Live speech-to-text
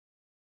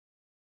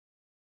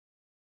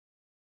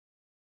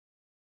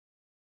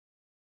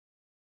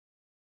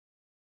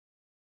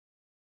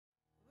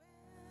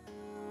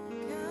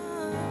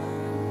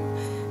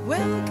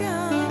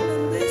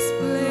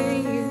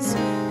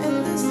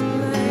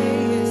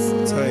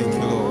Thank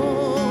you,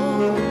 Lord.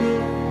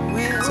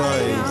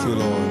 Thank you,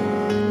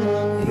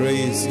 Lord.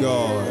 Praise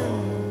God.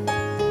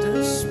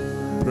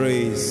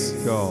 Praise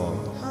God.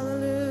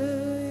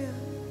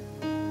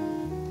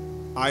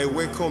 I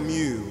welcome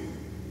you.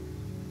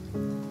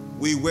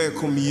 We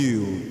welcome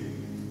you.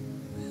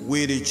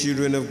 We, the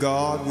children of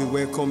God, we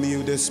welcome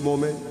you this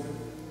moment.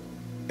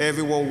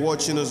 Everyone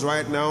watching us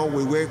right now,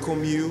 we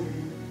welcome you.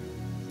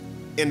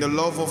 In the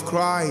love of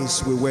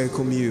Christ, we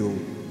welcome you.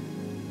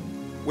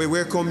 We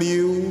welcome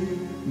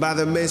you by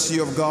the mercy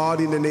of God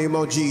in the name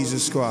of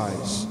Jesus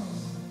Christ.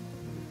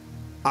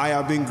 I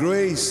have been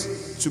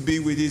graced to be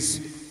with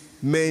these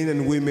men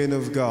and women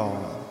of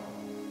God.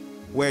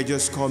 We're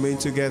just coming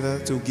together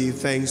to give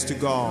thanks to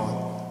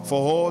God for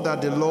all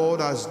that the Lord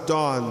has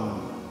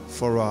done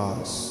for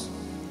us.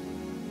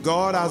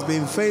 God has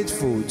been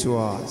faithful to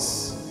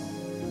us.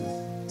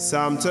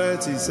 Psalm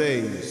 30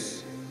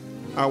 says,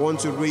 I want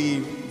to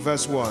read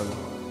verse 1.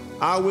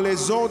 I will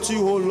exalt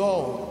you, O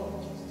Lord.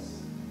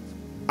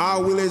 I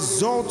will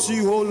exalt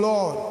you, O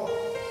Lord.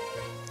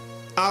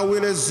 I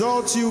will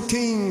exalt you,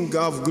 King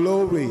of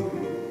glory.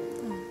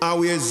 I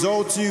will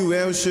exalt you,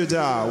 El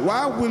Shaddai.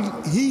 Why will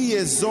he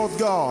exalt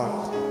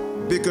God?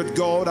 Because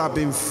God has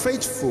been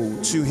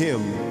faithful to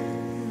him.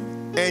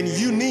 And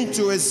you need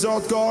to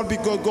exalt God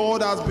because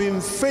God has been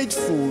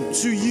faithful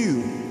to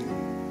you.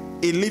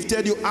 He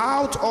lifted you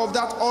out of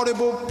that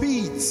horrible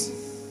pit,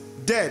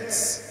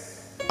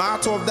 depths,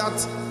 out of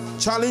that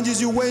challenges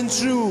you went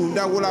through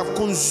that would have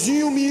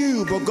consumed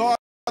you, but God's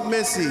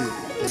mercy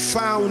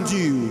found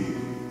you.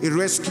 He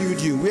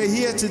rescued you. We're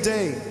here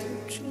today.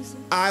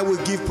 I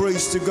will give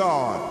praise to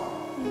God.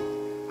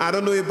 I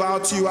don't know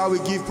about you, I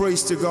will give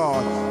praise to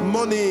God.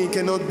 Money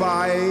cannot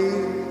buy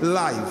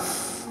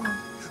life.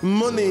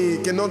 Money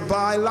cannot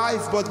buy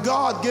life, but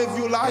God gave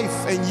you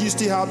life and you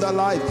still have that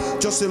life.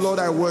 Just say, Lord,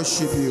 I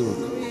worship you.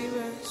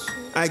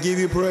 I give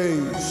you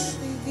praise.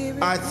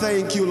 I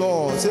thank you,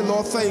 Lord. Say,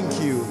 Lord,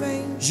 thank you.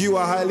 You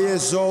are highly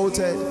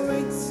exalted.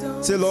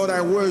 Say, Lord,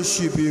 I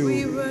worship you.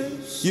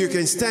 You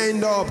can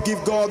stand up,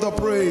 give God the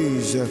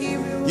praise.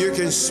 You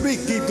can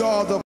speak, give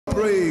God the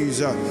praise.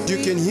 You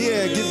can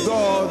hear, give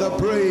God the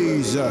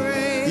praise.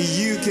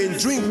 You can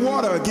drink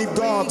water, give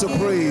God the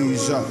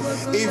praise.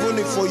 Even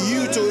if for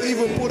you to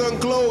even put on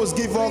clothes,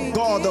 give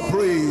God the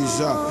praise.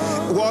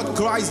 What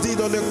Christ did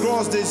on the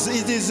cross,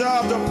 he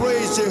deserved the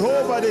praise.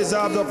 Jehovah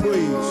deserved the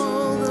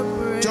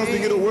praise. Just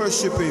begin to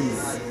worship him.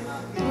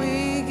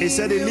 He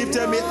said, he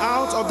lifted me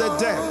out of the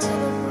depth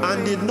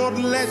and did not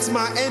let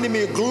my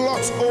enemy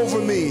gloat over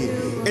me.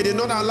 He did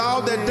not allow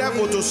the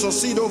devil to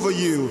succeed over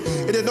you.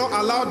 He did not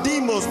allow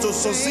demons to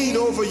succeed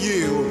over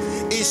you.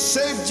 He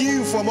saved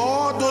you from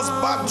all those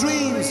bad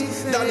dreams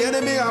that the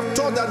enemy have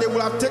thought that they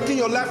will have taken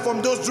your life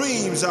from those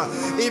dreams.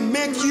 He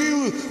made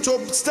you to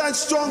stand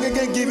strong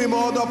again. Give him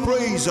all the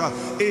praise.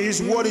 He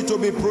is worthy to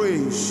be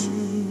praised.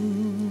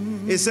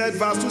 He said,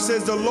 verse 2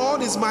 says, the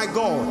Lord is my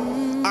God.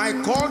 I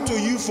called to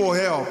you for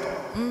help,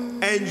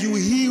 and you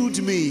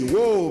healed me.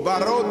 Whoa, I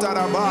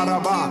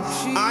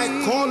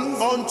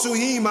called unto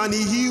him and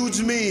he healed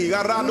me.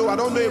 I don't know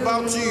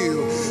about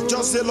you.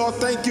 Just say, Lord,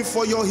 thank you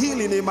for your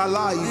healing in my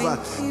life.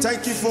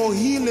 Thank you for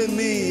healing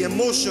me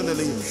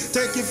emotionally.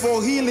 Thank you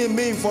for healing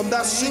me from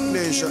that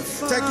sickness.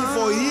 Thank you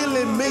for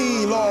healing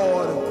me,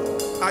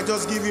 Lord. I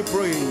just give you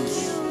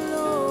praise.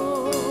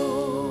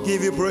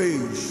 Give you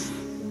praise.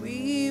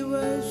 We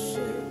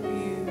worship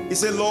you. He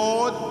said,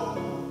 Lord,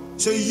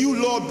 so you,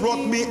 Lord,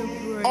 brought me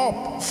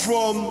up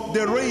from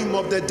the realm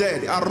of the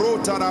dead. I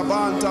don't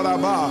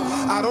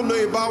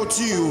know about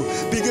you.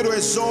 Begin to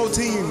exalt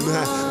him.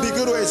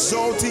 Begin to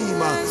exalt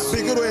him.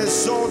 Begin to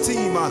exalt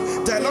him.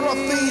 There are a lot of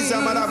things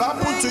that might have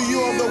happened to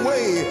you on the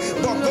way,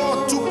 but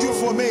God took you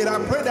from it. I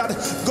pray that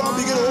God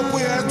begin to open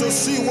your eyes to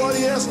see what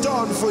he has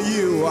done for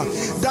you.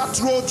 That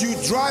road you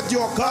drive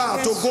your car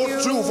to go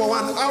through for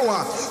 1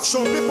 hour.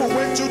 Some people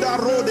went through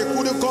that road, they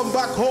couldn't come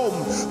back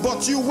home,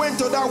 but you went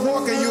to that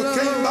walk and you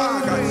came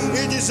back.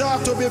 He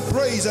deserves to be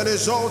praised and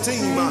exalt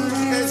him,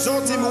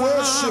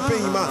 worship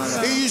him.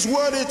 He is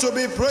worthy to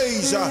be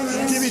praised.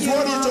 Give him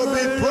worthy to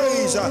be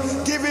praised.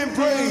 Give him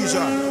praise.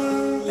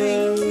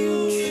 Thank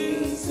you,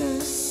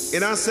 Jesus.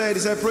 And I said,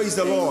 he said, praise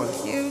the Lord.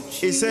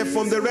 He said,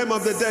 from the realm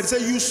of the dead. He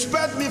said, you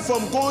spared me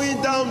from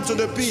going down to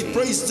the pit.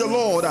 Praise the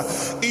Lord.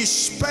 He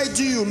spared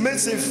you.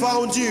 Mercy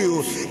found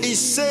you. He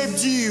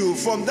saved you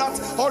from that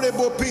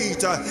horrible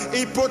pit.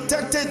 He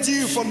protected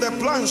you from the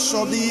plans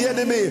of the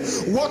enemy.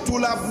 What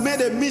would have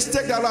made a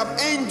mistake that would have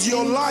ended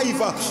your life,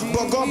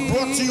 but God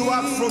brought you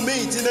out from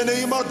it in the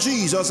name of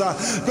Jesus.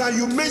 When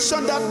you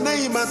mention that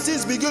name and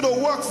things begin to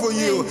work for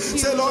you,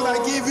 say, Lord, I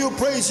give you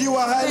praise. You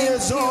are highly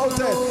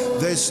exalted.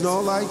 There's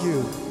none like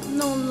you.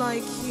 None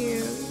like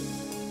you.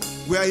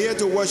 We are here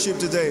to worship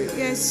today.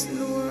 Yes,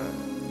 Lord.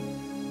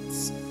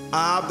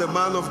 I have the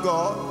man of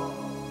God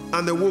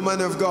and the woman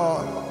of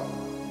God.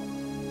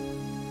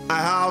 I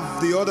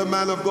have the other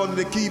man of God on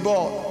the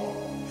keyboard.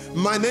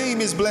 My name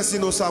is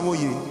Blessing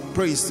Osamoye.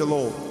 Praise the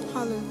Lord.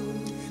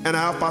 Hallelujah. And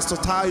I have Pastor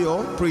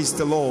Tayo, praise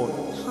the Lord.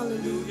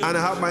 Hallelujah. And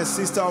I have my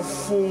sister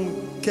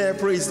Funke,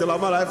 praise the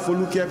Lord. My life,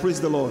 Foluke,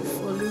 praise the Lord.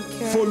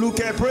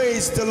 Foluke,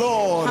 praise the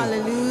Lord.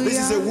 Hallelujah. This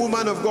is a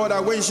woman of God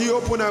that when she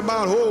opened her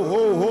mouth, ho,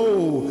 ho,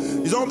 ho,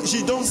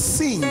 she don't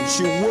sing,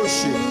 she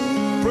worship.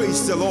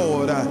 Praise the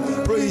Lord,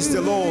 praise the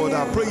Lord,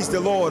 praise the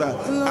Lord.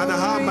 And I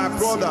have my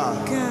brother,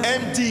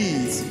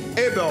 MD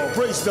Abel,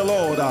 praise the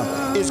Lord.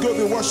 He's going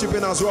to be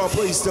worshiping as well,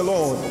 praise the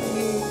Lord.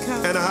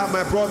 And I have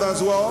my brother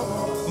as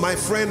well, my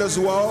friend as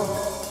well,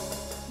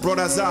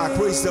 Brother Zach,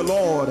 praise the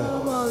Lord.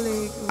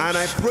 And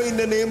I pray in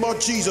the name of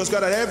Jesus,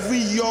 God, that every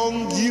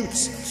young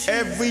youth,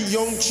 every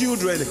young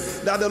children,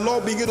 that the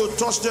Lord begin to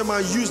touch them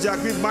and use their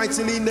gift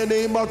mightily in the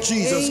name of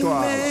Jesus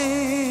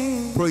Christ.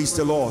 Praise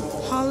the Lord.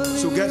 Hallelujah.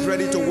 So get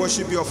ready to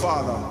worship your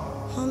Father,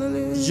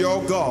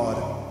 your God,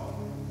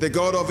 the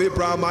God of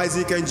Abraham,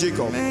 Isaac, and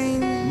Jacob.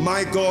 Amen.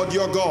 My God,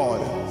 your God.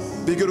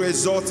 Begin to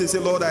exalt and say,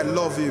 Lord, I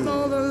love you.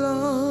 Lord, I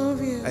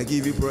love you. I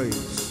give you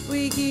praise.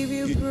 We give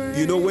you praise.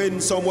 You know,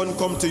 when someone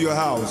comes to your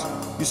house,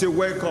 you say,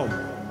 welcome.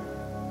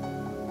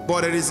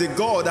 But there is a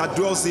God that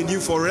dwells in you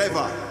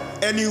forever.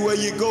 Anywhere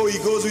you go, he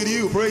goes with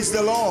you. Praise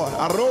the Lord.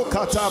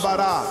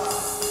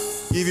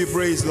 Give you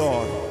praise,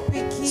 Lord.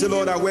 Say,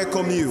 Lord, I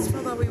welcome you.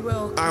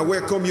 I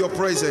welcome your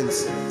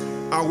presence.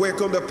 I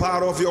welcome the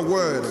power of your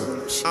word.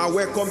 I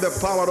welcome the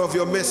power of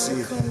your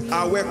mercy.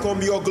 I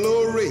welcome your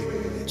glory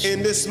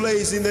in this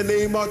place in the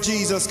name of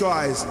Jesus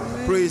Christ.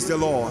 Praise the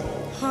Lord.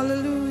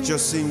 Hallelujah.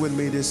 Just sing with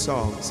me this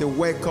song. Say,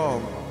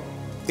 welcome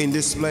in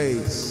this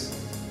place.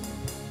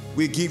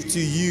 We give to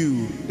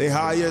you the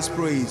highest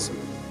praise.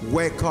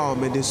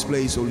 Welcome in this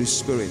place, Holy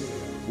Spirit.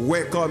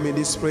 Welcome in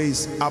this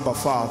place, Abba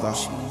Father.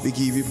 We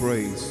give you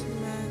praise.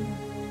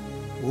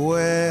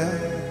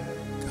 Welcome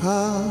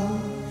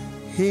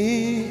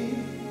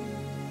in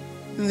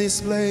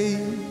this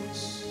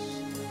place.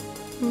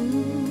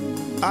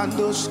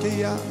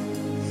 Andoskia.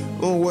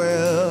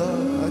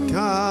 Welcome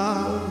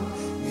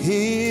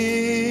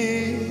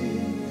in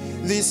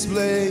this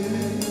place.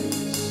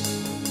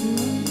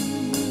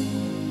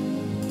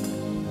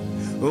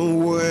 Welcome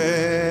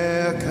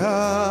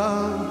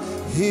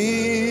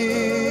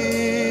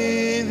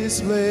in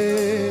this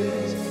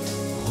place,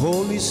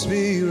 Holy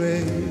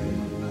Spirit.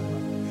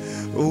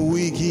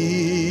 We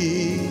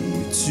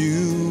give to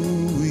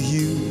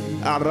you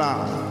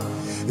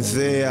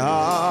the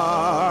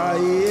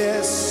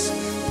highest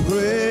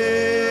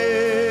praise.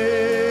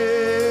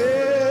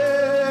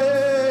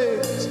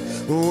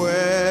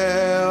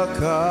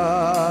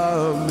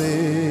 Welcome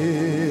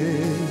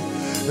in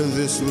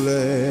this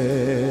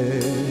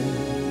place.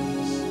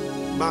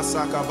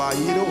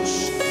 Masakabayiros,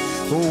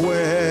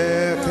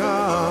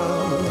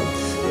 welcome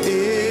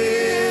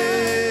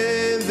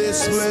in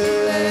this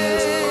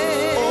place.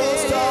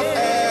 Host of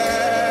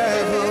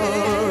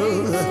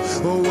heaven,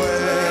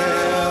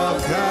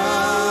 welcome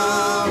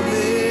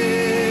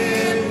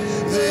in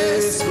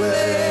this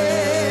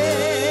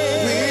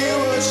place. We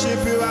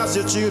worship you as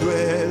your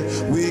children.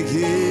 We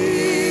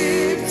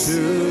give to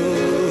you.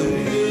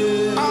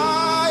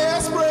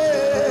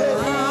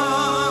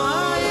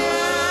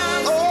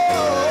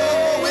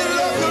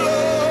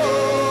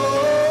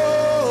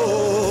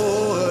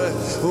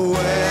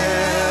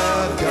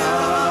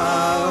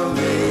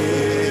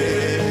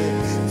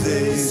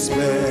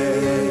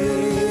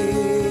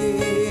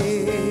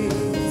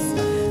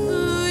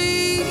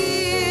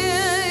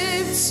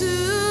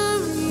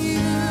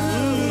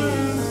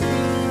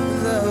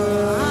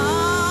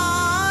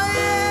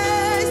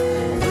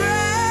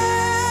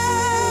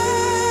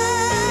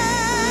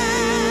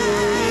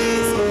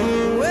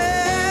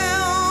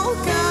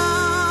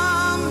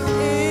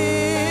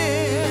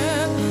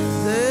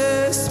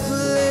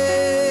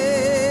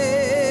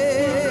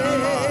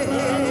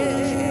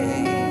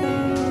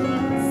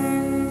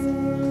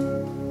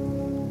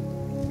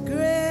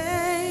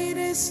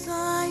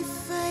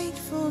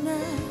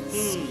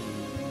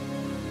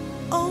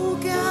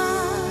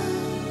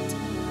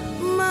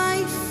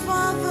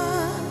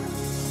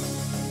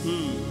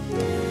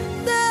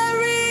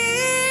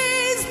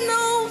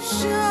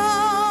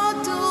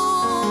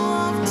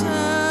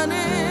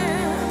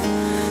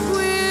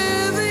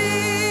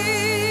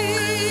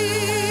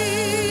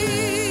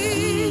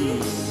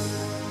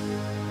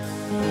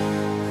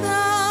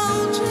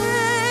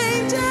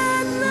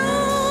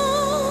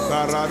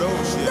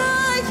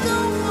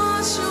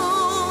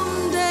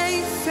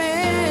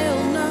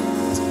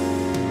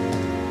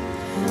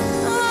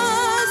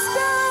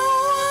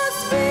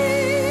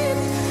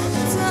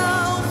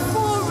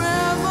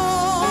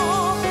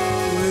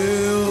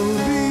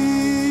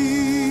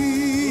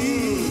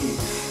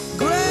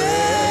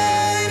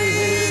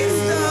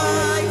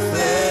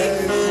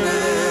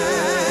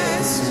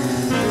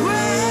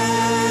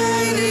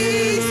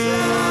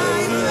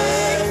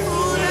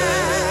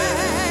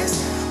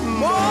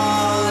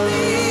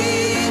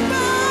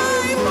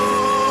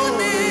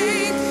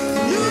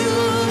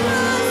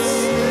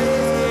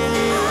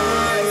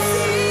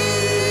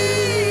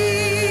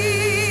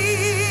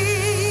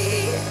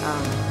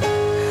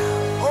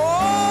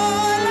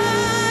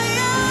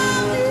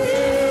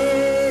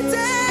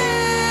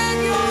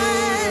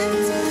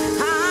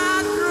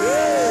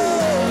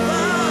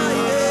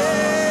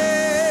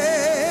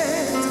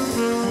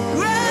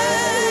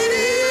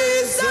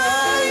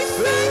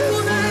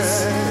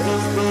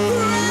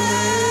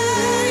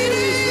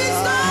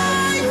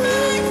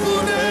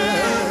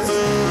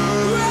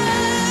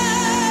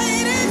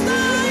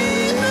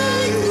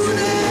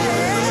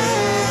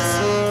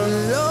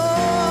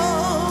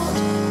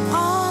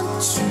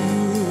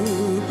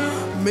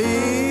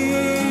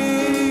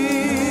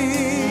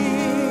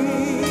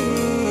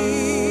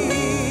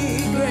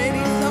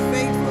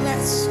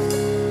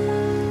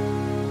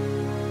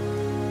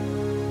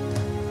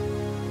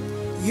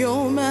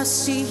 Your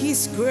mercy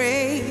is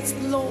great,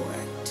 Lord.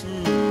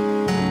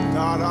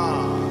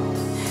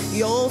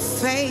 Your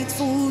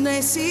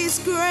faithfulness is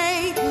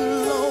great,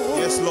 Lord.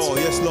 Yes, Lord.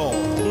 Yes, Lord.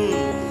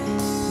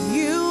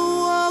 You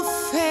are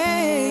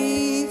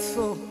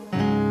faithful.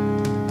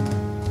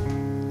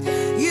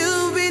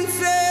 You've been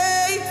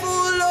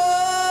faithful, Lord.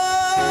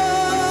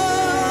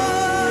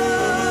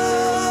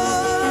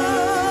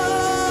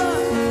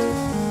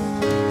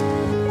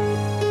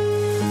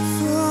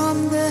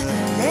 From the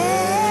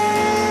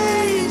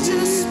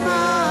ages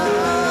past,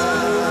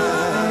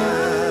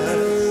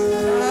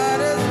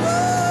 that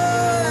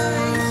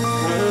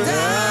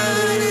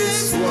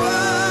is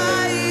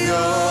why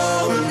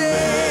your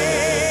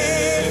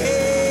name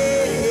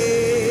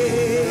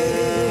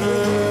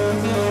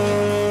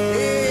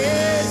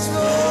is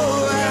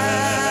forevermore.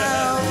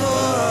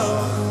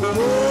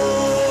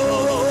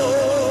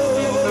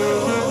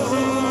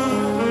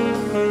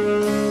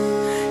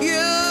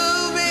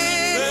 You've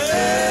been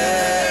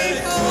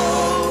faithful,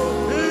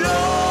 Lord,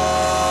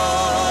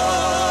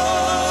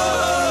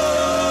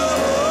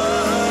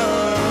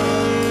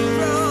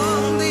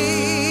 from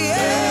the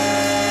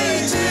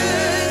ages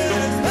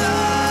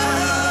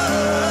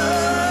past.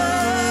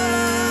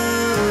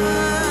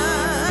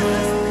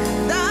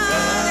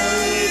 That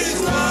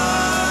is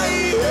why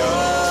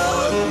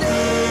your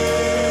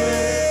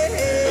name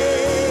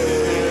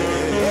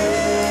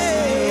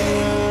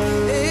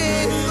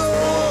is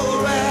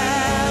forever.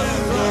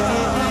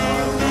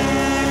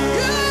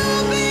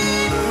 You've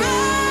been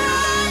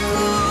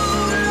faithful,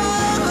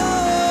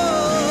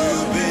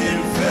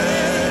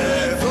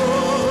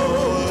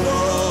 Lord.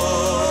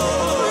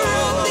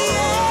 From the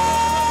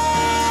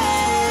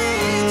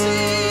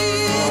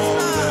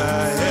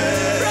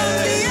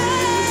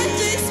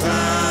ages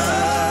past,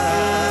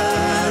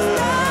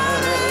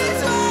 that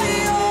is why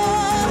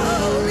your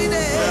holy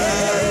name.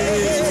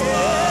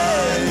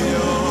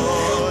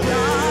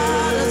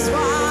 That is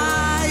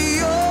why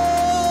your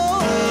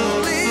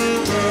holy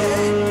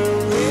name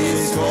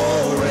is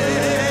forevermore.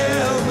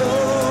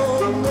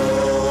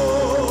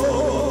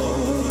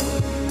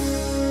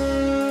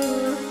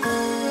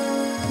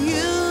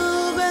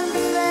 You've been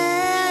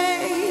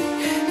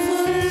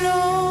faithful,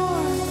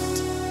 Lord,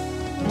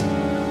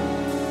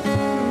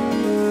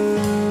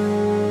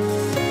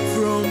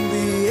 from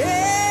the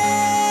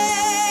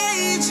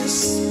ages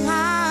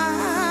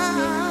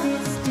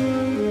past.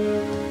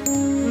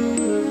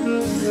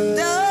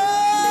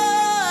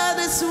 That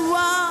is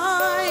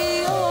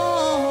why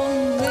your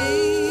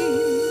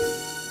name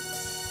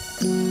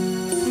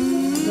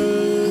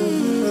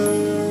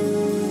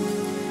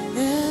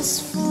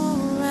is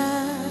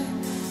forevermore.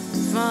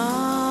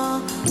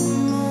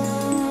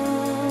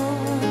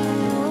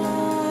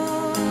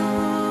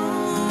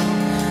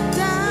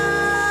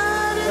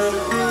 That is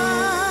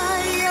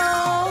why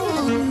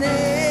your name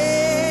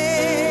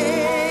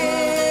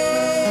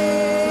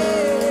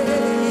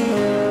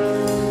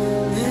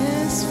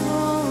is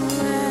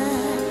forevermore.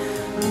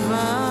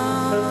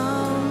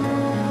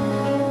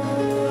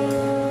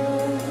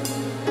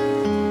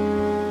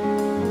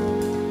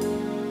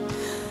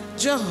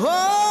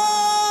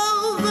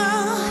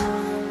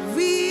 Jehovah,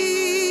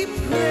 we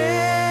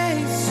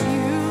praise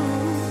you.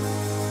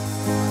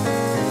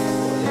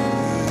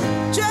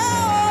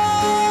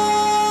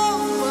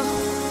 Jehovah,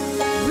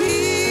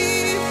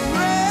 we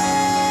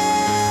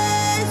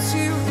praise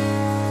you.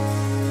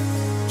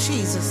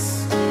 Jesus.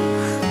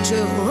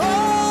 Jehovah,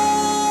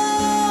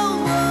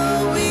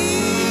 we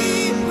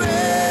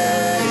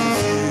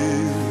praise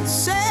you.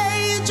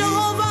 Say,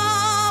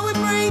 Jehovah, we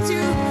praise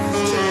you.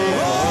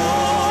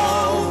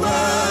 Jehovah,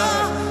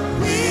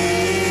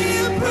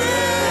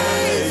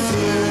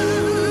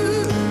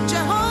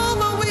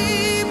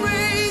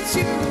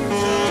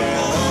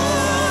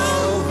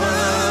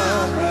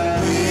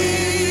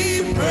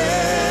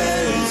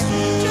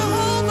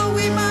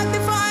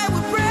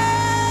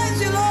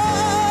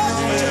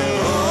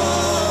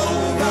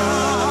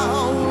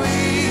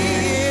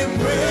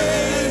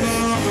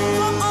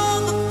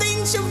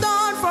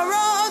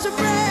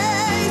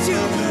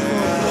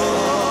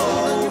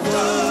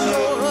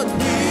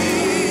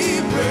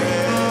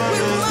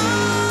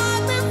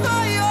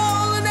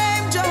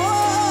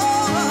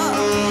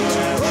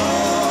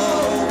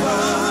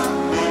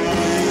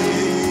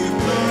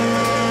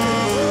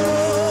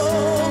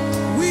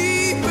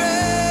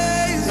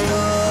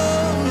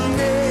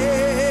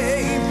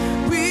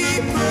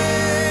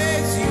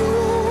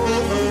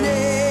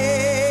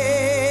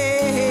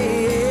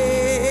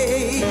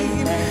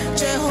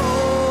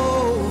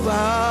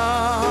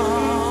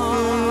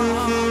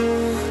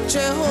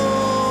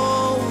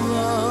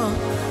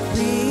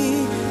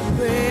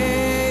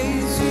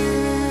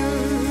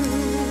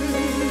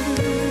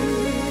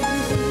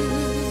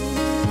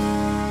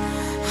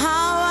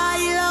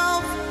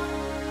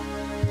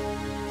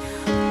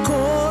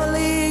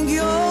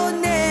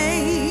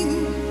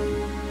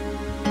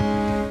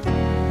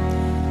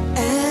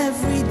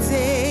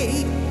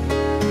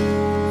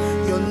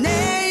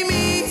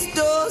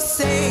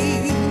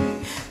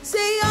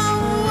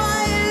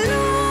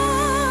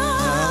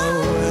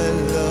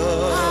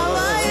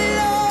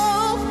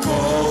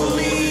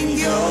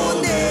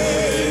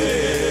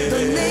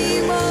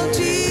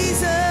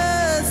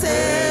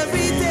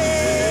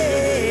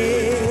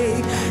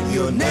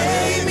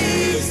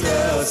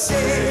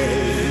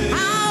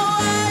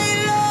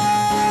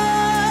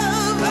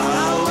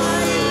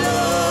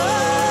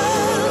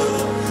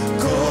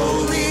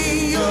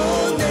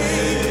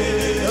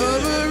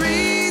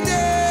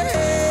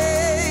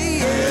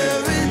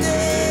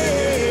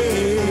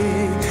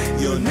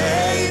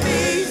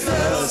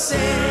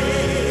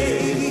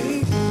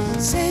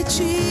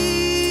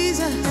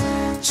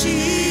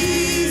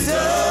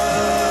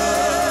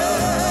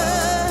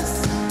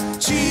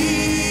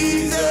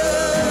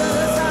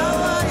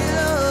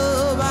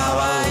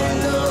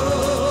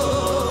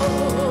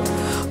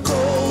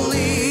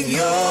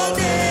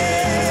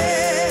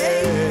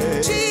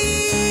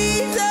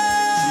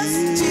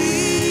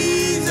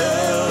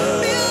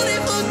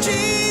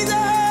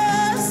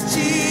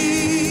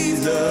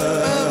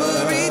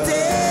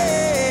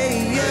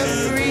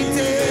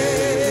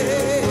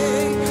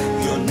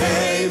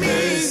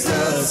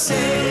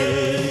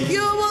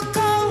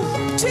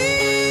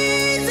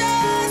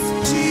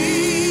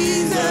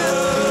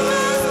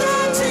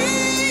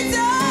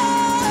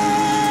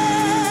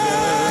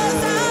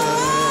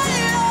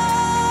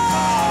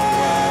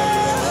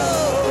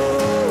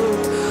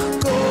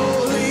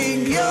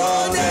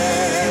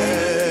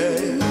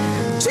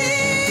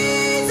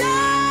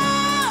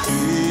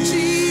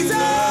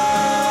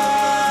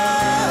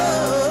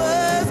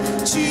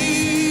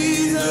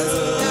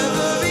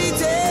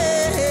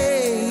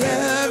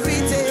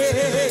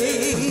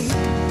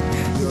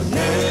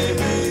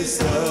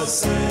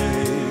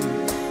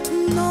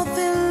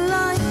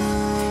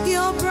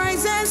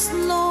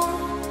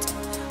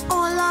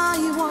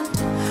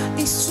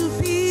 is to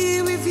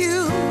be with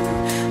you.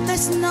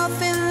 There's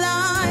nothing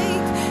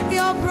like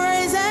your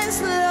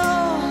presence,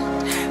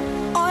 Lord.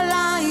 All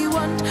I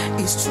want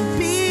is to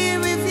be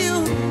with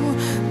you.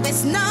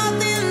 There's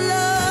nothing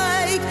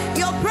like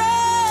your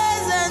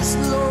presence,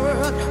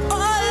 Lord.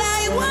 All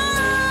I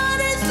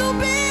want is to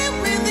be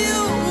with you.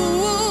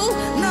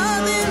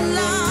 Nothing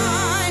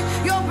like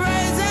your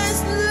presence,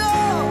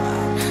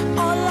 Lord.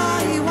 All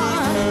I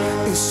want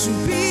is to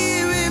be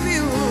with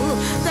you.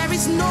 There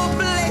is no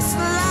place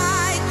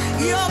like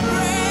your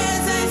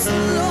presence,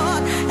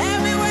 Lord.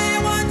 Everywhere I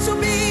want to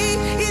be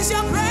is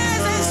your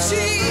presence,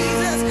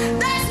 Jesus.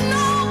 There's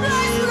no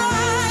place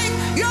like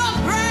your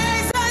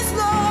presence,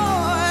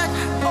 Lord.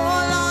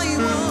 All I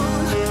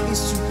want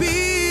is to be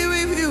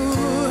with you.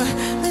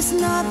 There's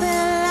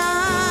nothing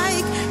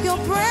like your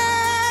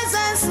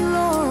presence,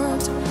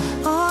 Lord.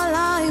 All I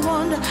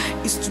want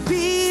is to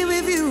be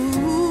with you.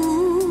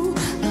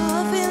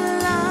 Nothing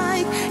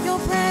like your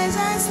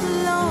presence,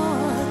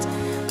 Lord.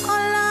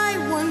 All I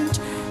want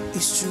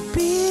is to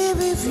be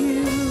with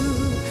you.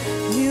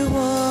 You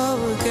are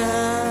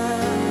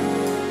God,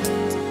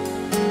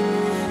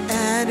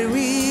 and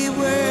we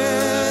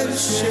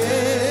worship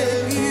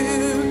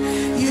you.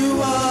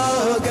 You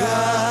are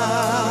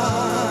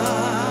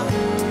God,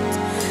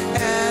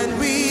 and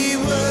we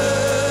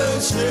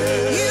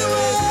worship you.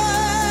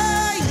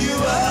 You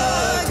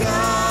are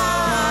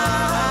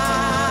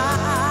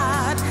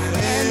God,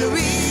 and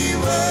we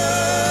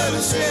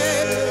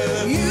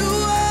worship you.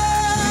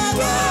 Are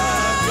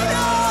God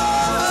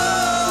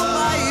all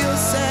by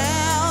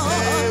yourself.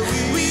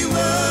 We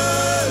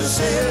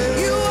worship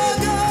you. Are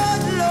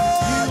God,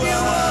 Lord. You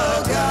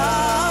are God,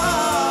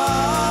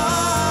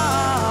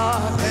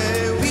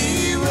 and we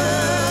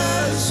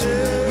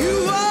worship you.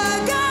 Are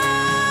God.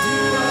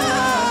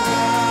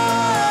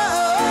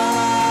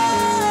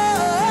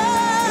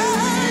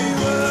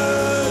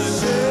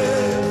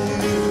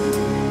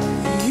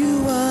 You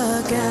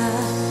are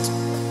God,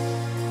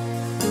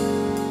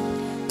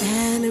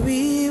 and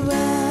we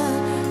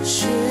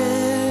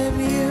worship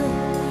you.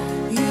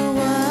 You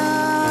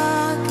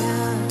are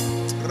God.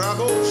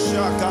 Rabo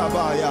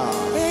Shakabaya.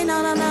 Eh,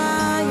 na, na, na,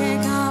 eh,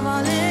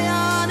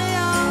 kabalea,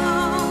 dea.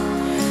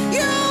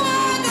 You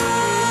are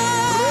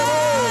God.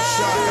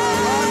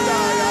 Shakabanda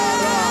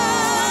Yara.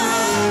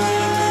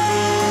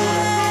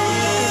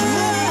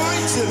 Move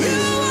mightily.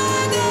 You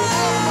are God.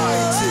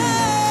 Almighty.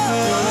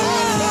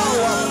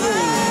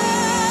 All-powerful.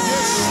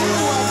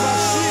 Yeshua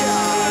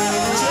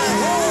Mashiach.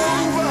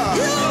 Jehovah.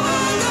 You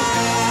are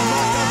God.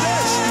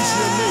 Makadesh is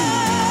your name.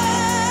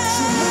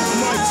 To move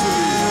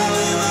mightily.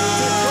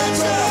 The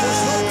creator that was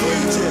not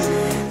created.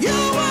 You are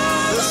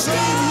The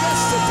same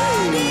yesterday.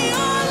 The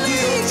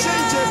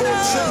unchangeable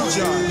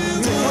changer.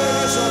 The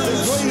greatest of the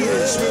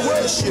greatest. We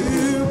worship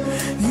you.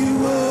 You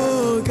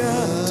are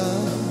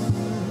God,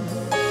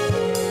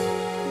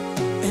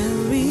 and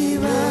we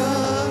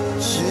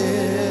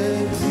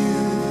worship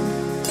you.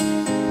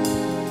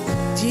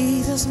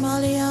 Jesus,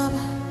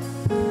 Maliaba.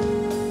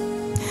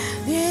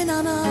 Yeah,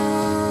 na, na.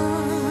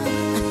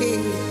 Hey.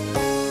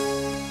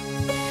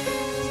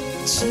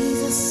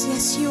 Jesus,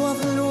 yes, you are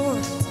the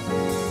Lord,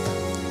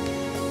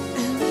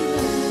 and we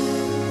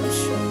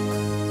worship.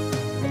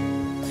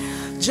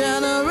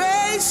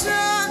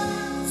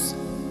 Generations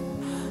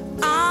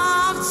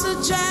after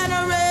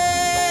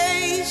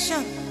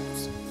generations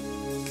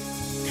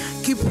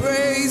keep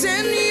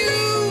praising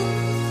you,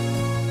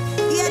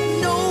 yet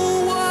no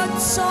one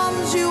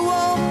sums you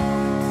up.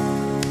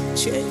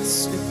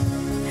 Chase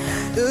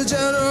the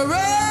generations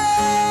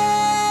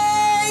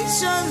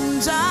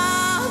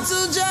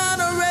after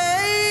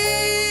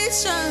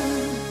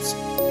generations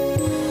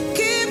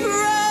keep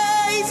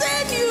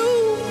praising you,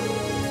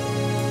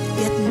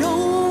 yet no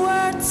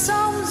word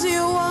sums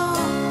you up.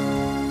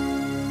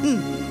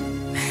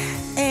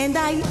 And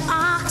I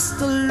asked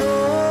the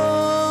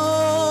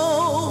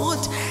Lord,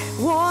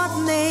 what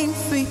name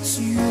fits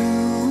you?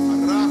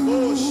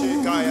 Rabo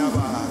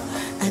Shekayaba.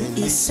 And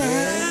he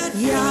said,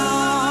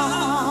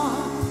 yeah.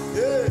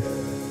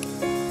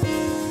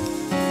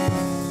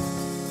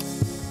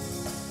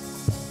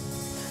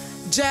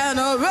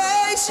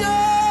 Generations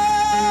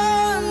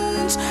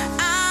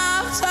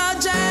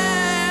after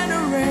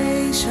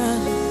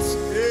generations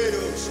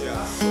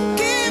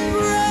keep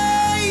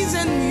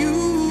praising you,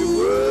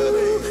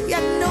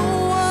 yet no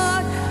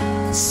one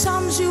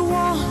sums you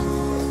up.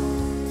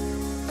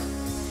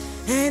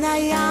 And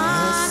I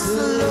asked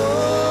the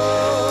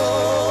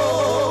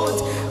Lord,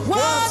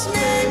 what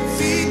name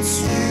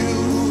fits you?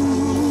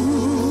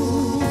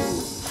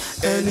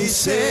 And he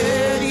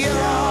said, yeah.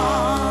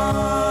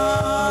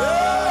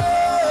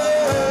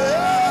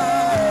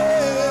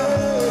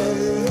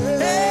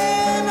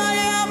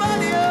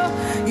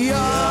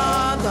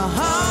 You're the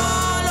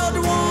hallowed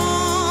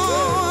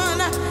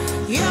one.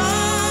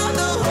 You're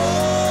the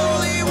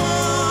holy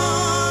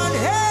one.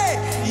 Hey,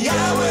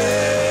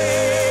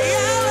 Yahweh,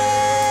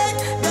 Yahweh,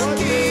 the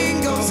King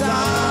of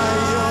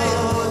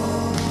Zion.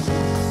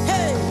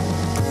 Hey,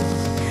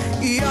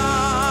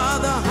 you're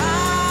the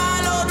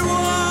hallowed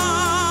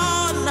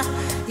one.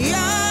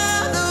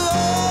 You're the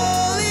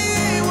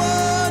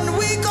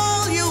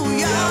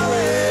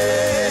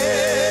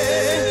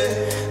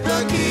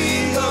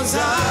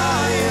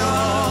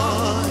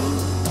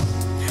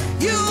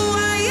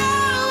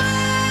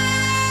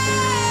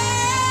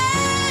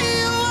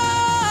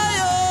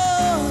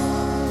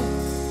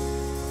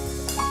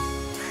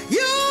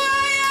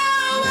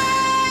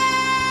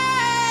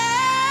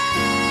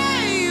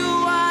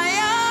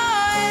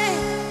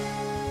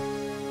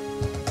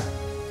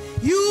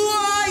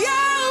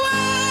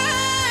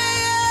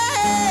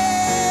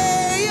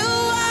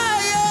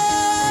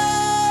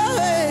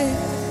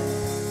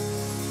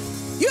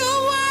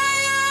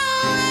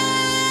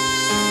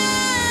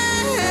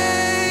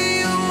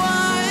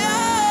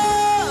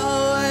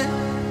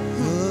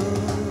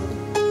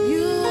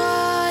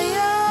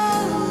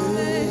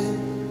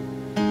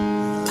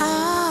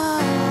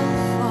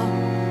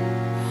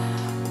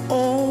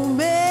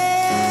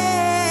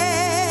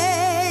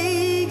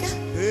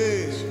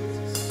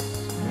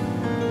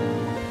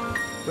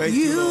Thank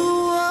you,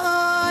 Lord.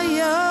 are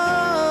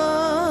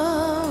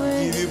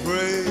Yahweh. Give you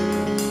praise.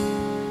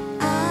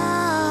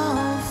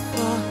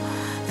 Alpha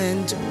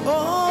and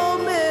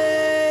Omega.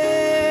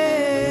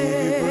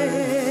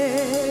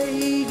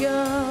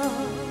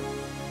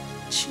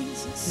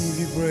 Jesus. Give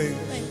you praise.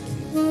 Thank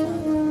you, Father.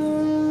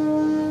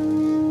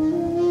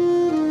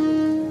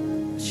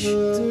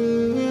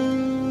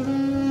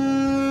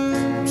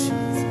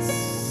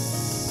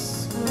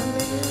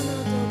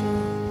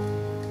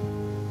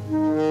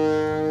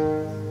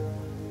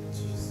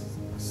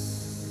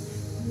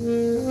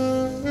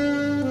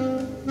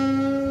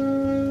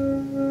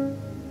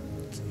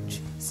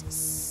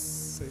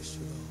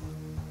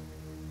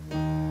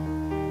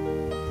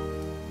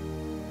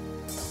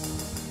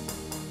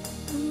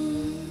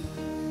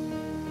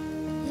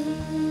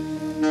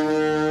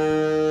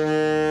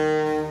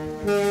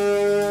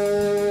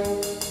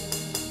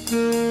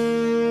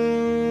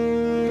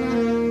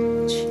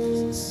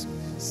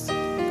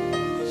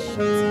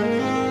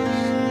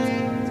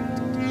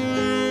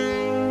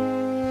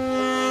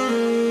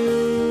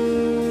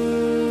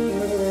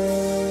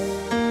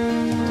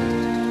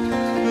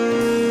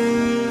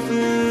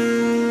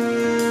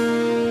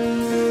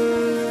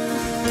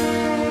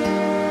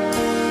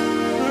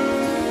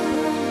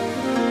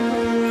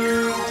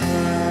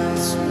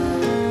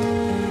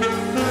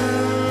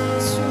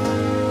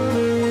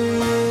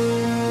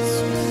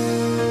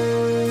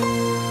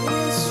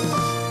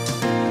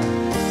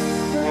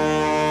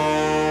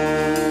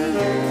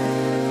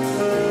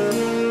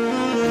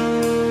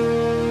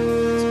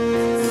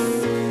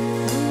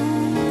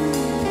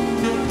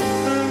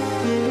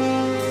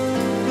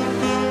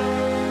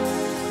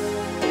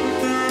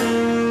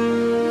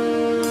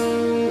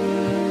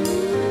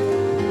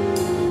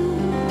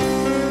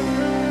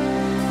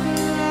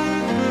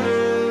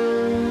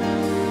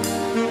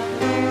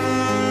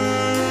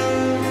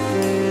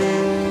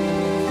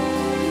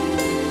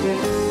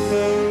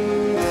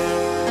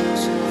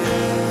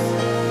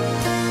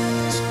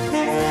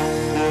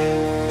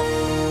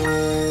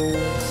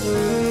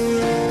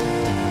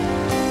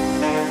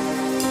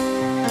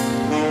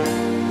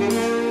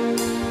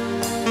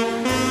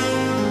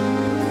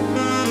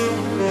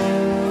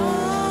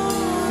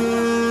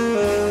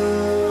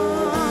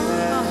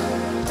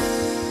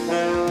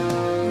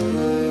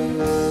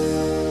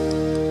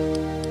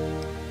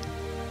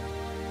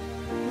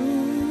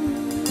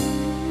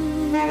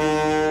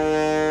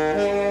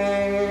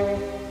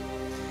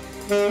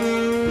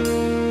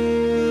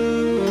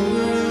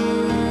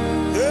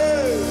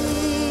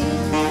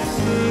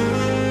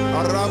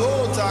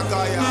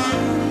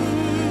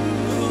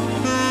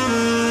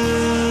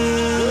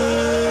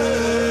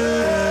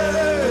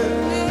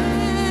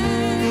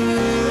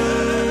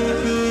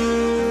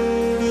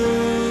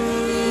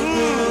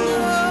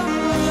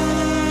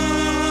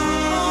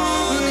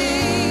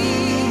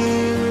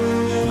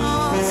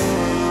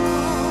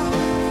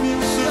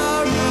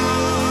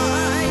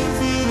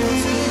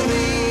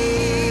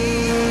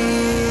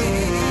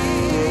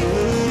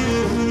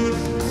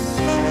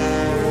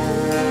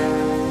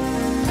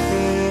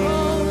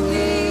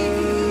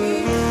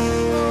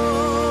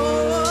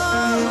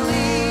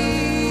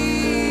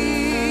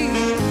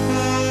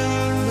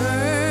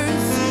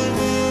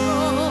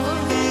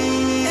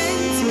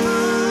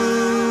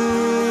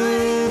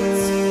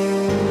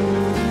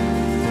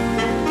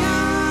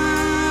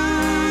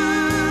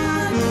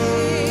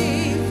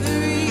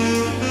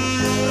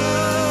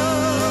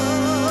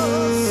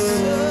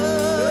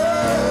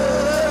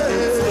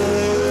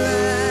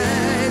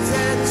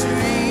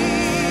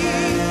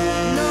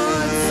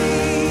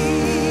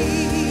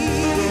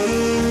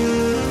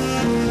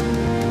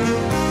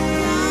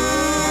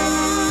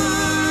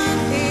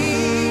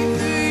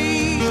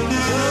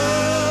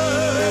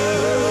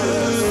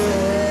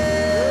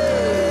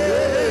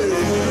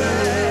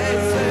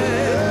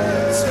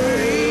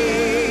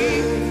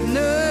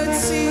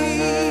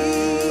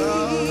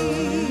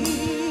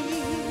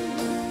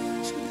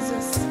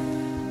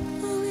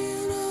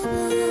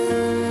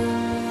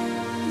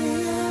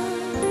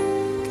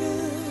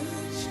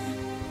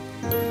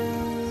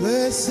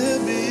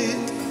 Blessed be,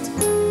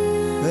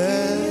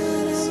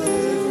 blessed be.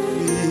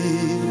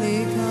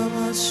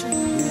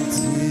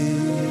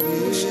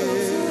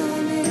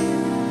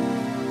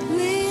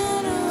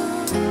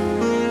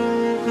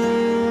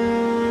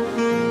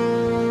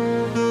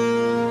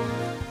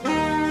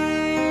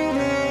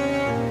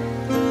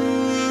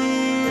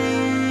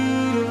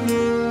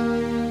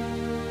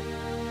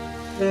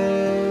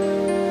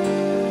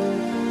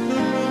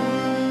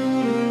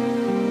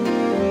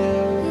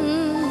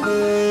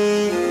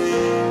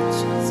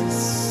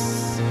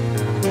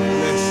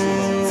 Bless you,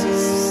 Lord.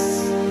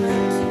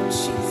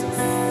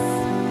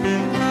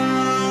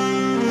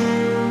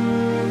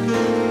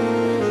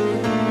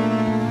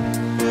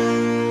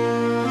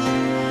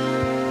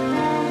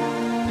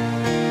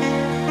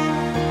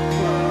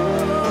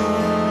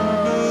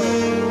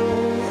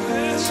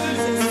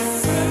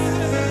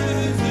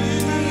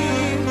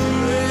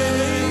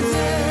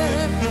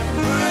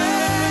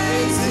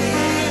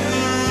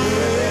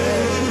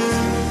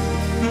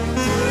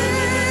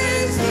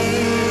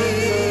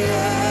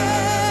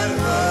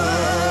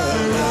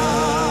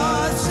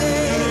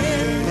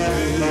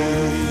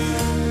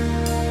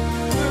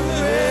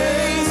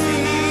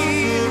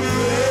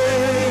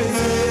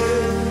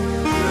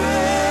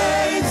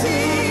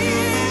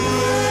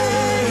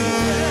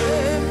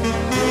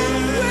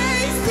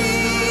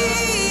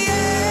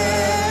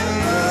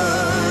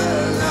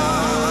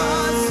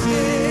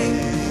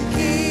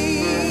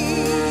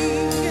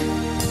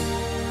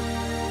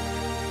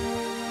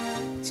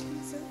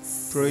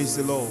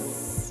 Praise the Lord.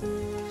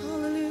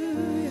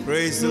 Hallelujah.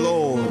 Praise the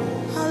Lord.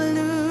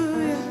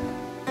 Hallelujah.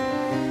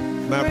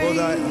 My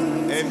brother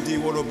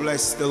MD want to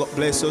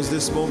bless us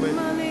this moment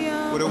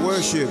with a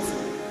worship,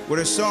 with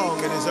a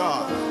song in his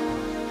heart.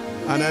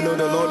 And I know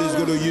the Lord is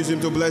going to use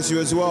him to bless you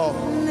as well.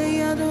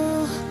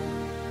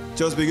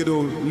 Just begin to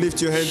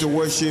lift your hand to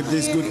worship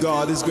this good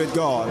God, this great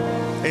God,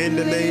 in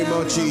the name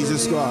of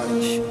Jesus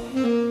Christ.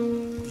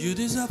 You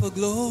deserve a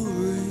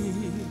glory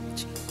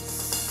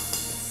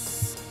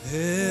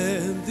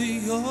and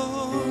the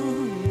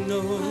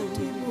honor.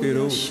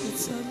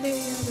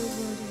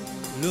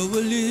 Lord,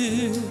 we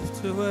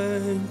lift your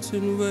hands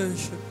in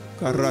worship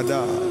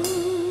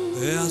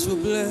as we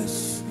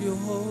bless your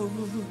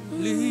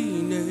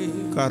holy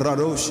name.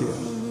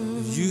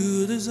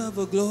 You deserve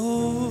a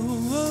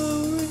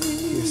glory,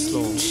 yes,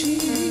 Lord,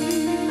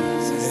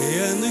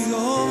 and the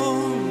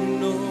honor.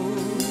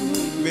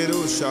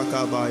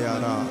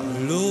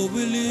 Lord,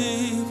 we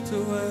lift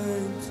your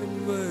hands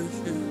in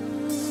worship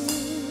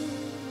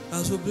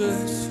as we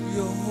bless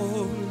your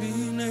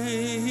holy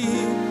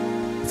name.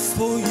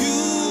 For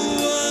you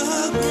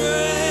are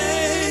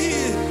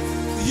great,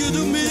 you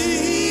do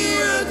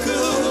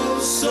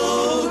miracles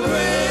so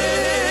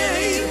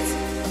great.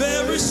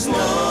 There is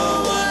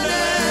no one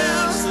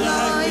else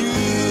like you.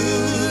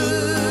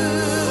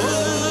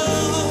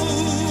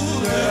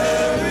 Oh,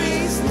 there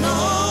is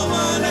no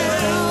one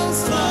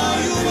else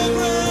like you.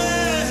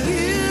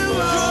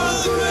 You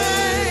are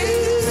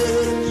great.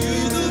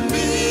 You do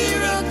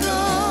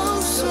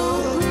miracles so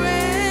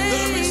great.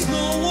 There is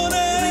no one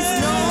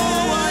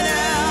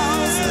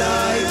else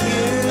like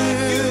you.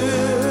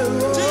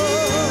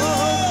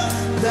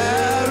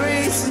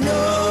 There is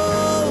no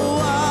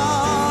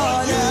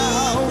one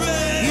else.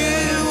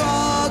 You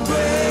are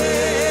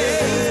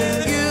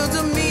great. You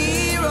do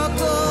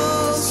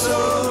miracles so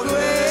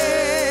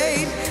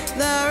great.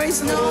 There is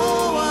no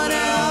one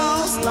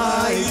else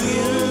like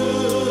you.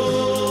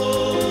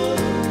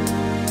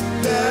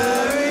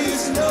 There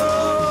is no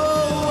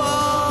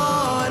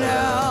one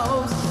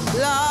else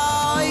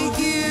like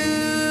you.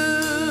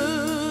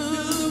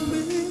 You do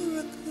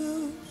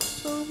miracles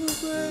so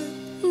great.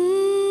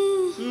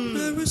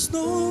 There is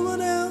no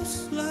one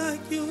else like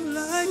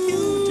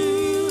you,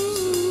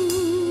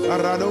 Jesus.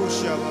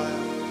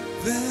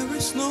 There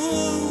is no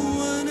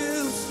one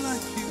else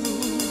like you.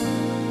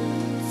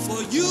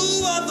 For you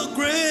are the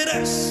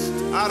greatest.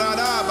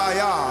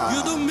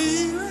 You do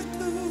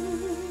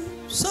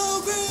miracles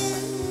so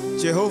great.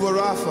 Jehovah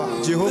Rapha,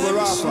 Jehovah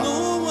There is Rapha,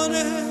 no one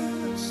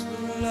else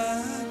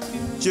like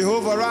you.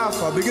 Jehovah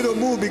Rapha. Begin to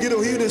move, begin to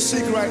heal the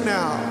sick right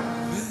now.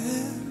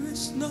 There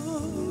is no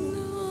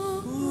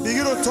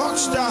Begin to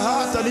touch their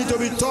heart that need to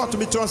be taught to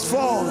be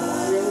transformed.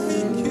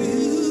 like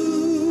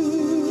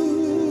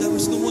you. There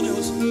is no one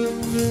else.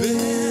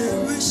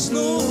 There is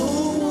no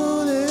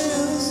one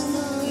else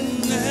like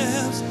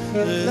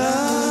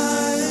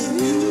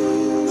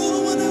you.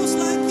 No one else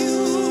like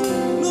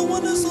you. No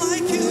one else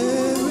like you.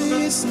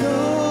 There is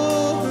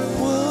no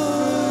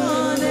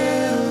one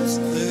else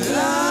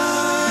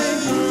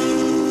like you.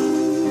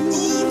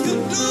 Who can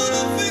do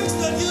the things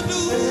that you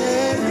do?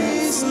 There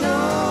is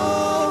no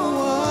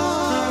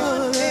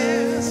one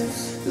else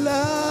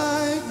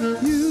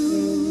like you.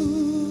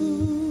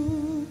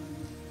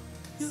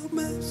 Your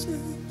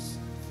message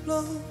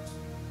flows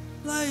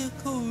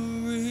like a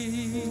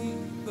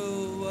river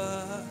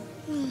wide.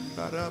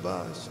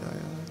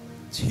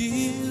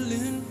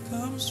 Healing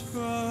comes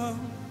from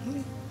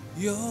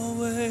your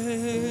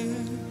way.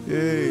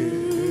 Hey,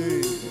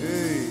 hey,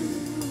 hey.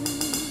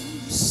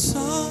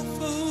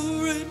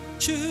 Suffering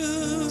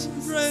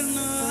children, I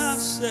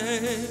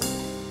say,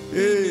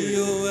 Hey. in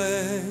your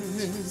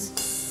ways.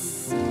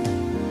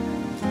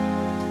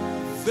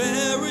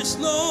 There is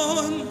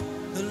none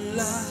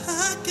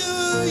like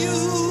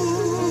you.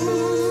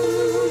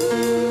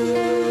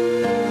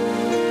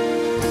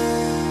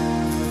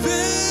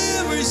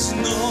 There is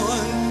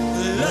none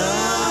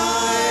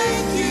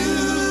like you.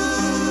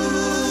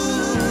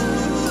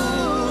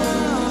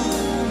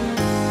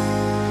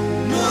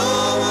 No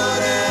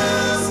one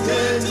else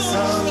can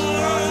touch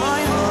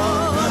my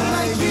heart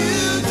like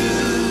you do.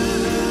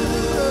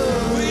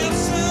 We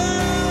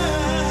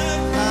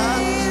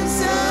have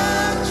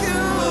inside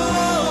your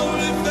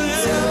holy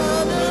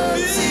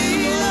eternity,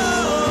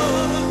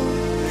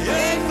 Lord.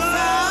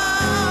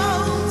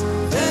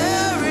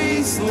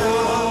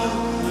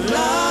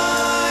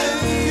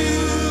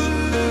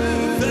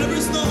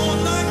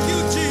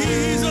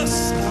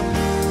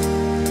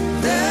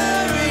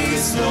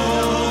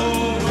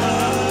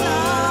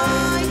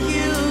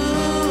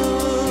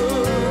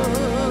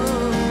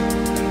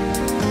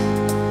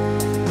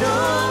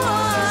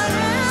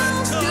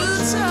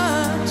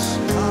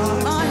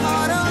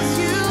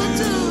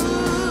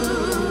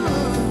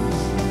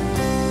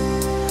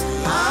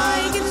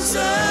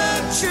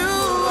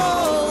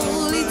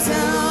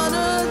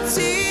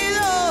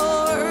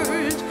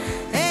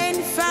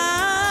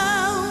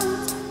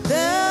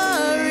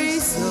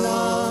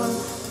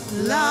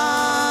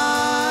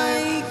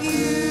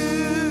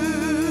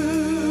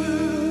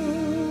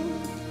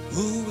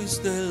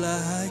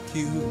 like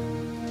you.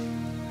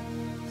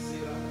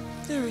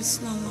 There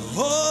is no one.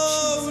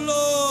 Oh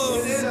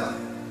Lord,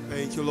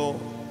 Thank you, Lord.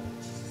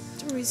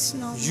 There is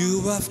no one.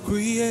 you have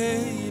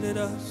created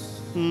us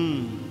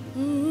in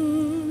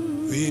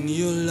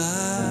your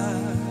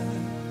likeness.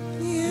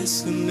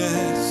 Who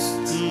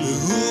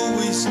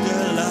is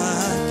there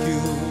like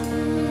you?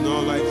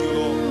 Not like you,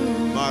 Lord.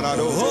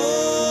 Marado. Oh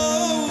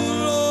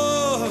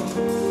Lord,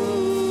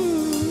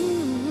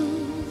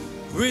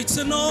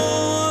 written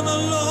on the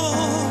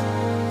Lord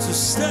to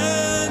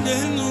stand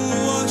and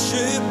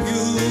worship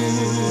you.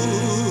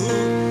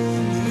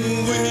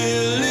 We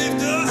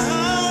lift our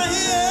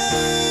hands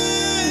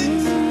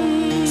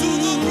to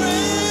the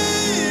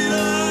great I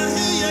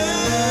am,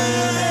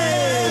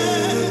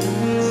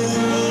 who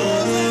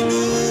was and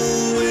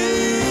doing,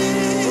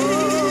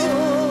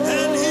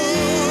 and He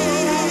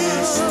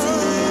is to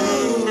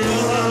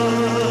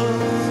come.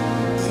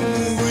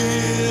 We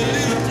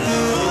lift our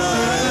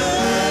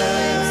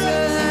hands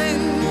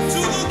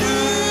to the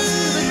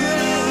great I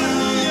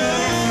am.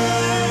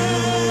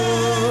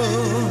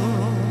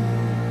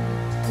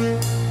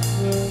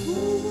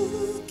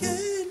 Who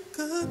can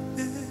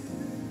compare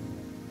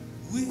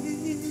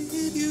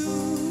with you?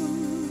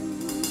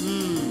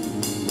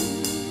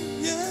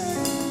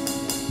 Yeah.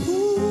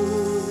 Who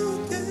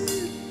can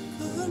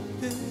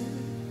compare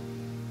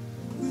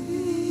with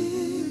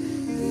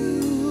you?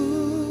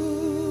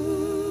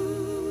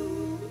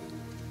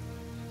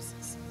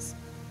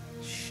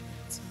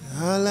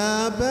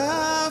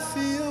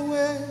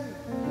 Alabafiawe.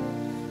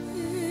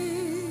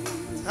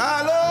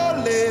 Talo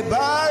le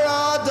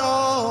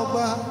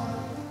baradogba.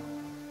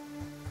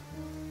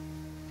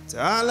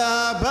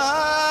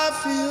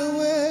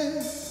 Alabafiawe.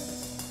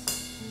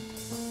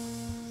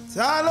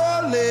 Talo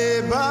le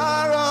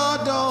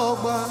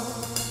baradogba.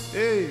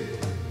 Hey.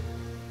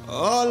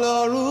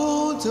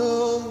 Ọlọ́run tó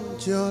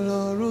jẹ́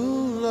Ọlọ́run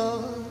lọ.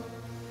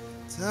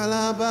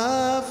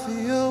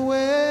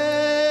 Alabafiawe.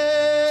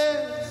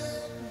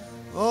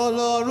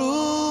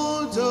 Ọlọ́run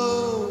tó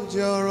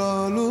jẹ́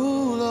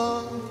Ọlọ́run lọ.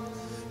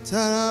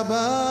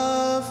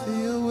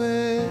 Alabafiawe.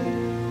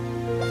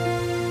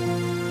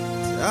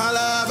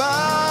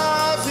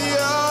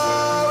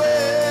 Alabafiawe.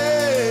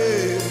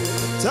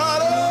 Ta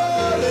ló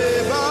lè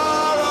bá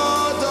ọ̀rọ̀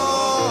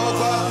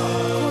dọ́gba?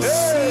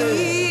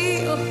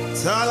 Hey.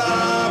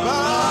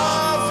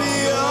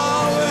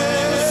 Alabafiawe.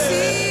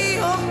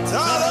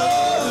 Ta ló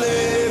lè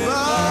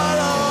bá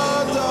ọ̀rọ̀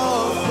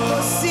dọ́gba?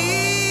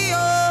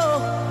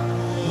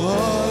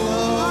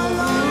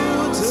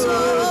 Ọlọ́run tó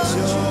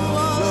jẹ́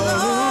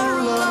Ọlọ́run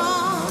lọ.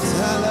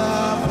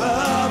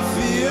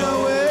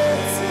 Alabafiawe.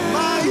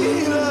 My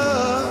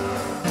healer.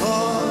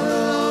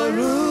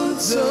 Ọlọ́run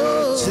tó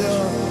jẹ́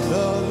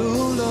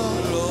Ọlọ́run lọ.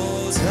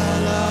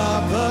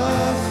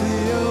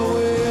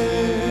 Alabafiawe.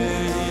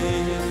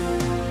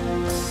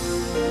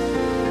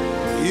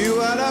 You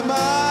are the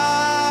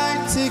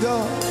mighty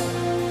God,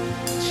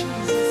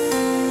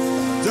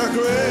 the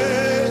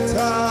great I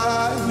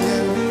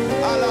am.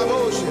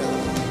 Alabosia.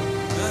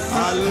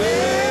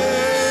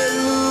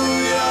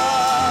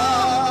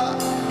 Hallelujah.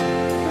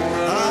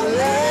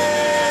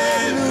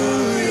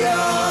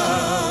 Hallelujah.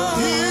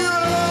 You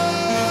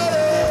are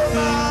the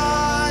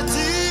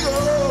mighty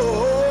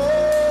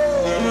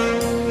God,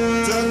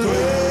 the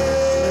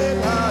great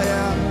I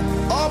am.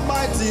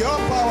 Almighty,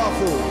 all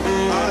powerful.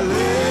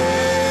 Hallelujah.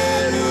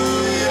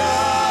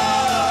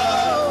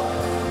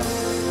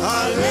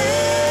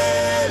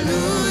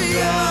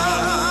 Hallelujah.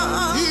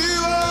 You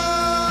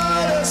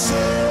are the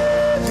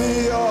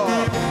Savior,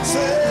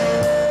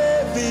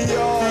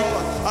 Savior.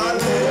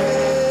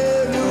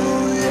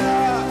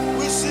 Hallelujah.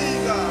 We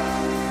sing that.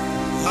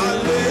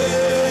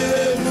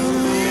 Hallelujah.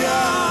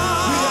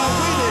 We are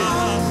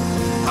winning.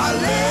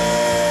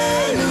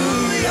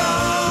 Hallelujah.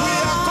 We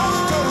are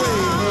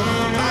conquering.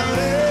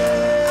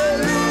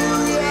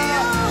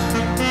 Hallelujah.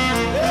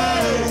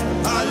 Hey.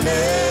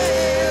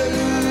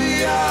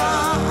 Hallelujah.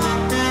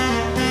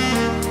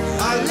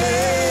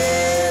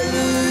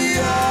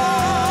 Hallelujah.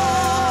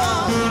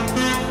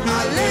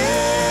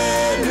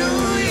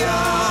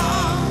 Hallelujah.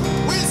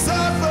 We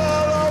serve the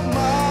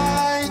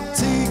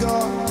Almighty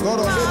God, God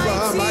of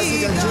Abraham,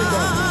 Isaac, and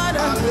Jacob.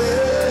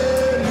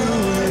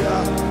 Hallelujah.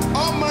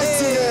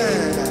 Almighty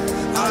God.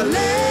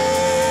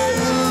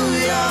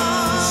 Hallelujah.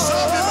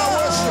 Serve Him and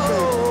worship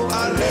Him.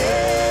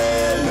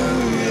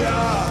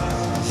 Hallelujah.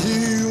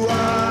 You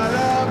are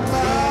the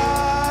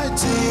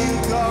mighty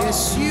God.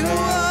 Yes, you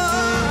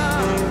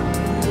are.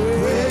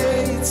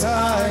 Great I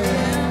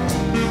am.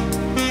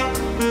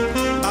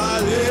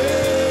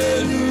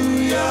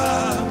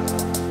 Hallelujah.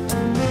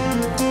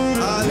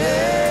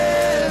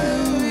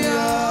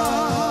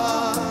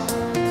 Hallelujah.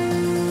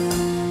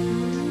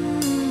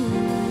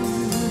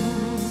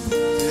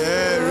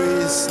 There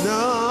is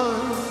none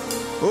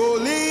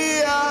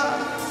holy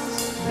as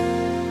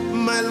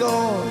my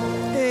Lord.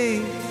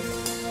 Hey.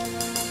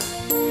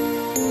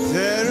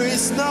 There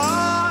is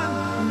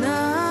none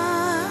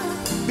None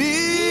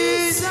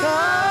beside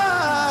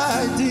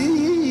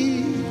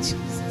thee.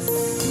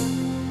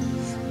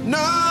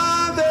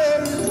 None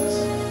there is.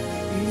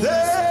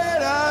 There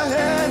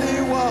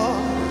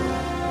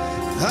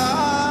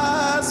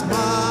as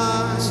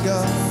my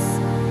God.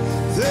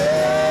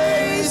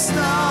 There is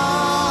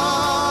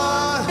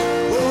none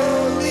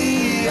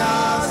holy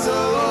as the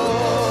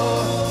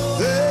Lord.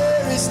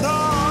 There is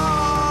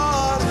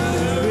none.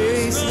 There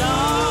is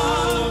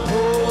none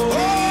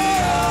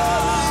holy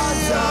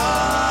as the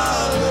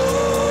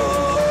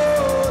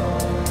Lord.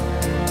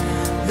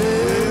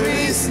 There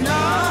is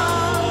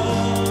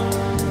none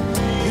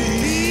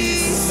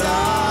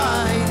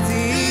beside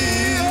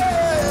thee.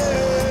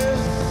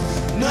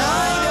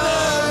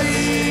 Neither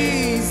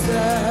is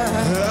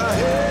there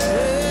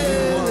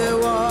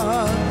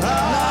anyone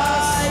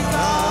like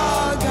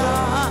our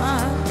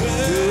God.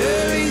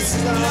 There is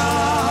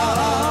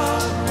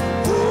none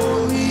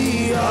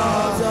holy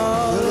as the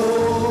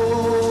Lord.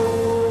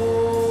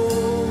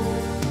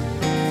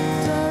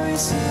 There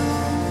is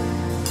none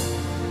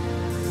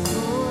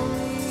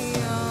holy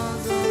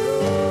as the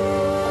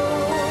Lord.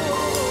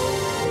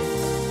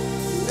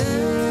 There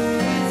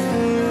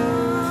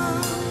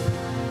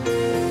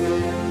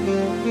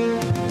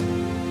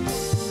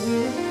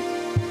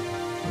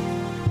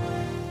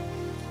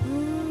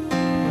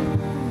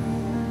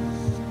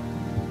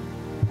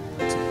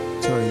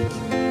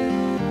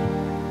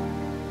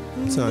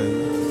Time.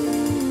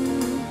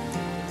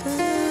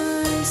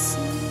 is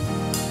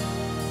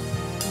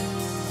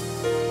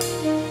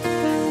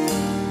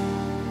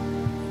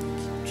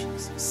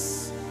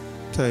Jesus.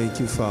 Thank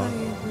you, Father.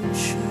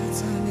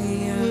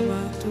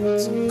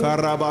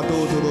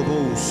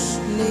 Karabatotobos.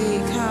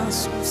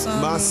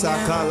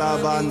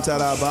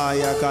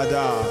 Masakalabantarabaya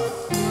kada.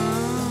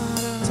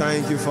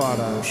 Thank you,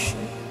 Father.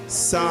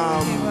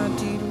 Psalm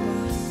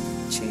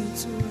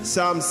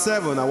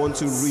 7, I want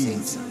to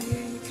read.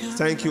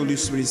 Thank you, Holy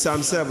Spirit.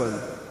 Psalm 7.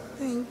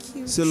 Thank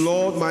you. Say,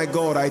 Lord my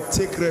God, I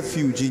take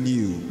refuge in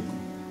you.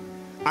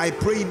 I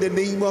pray in the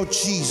name of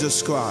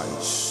Jesus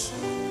Christ,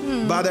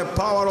 by the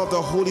power of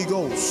the Holy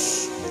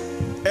Ghost.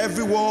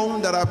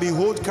 Everyone that I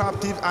behold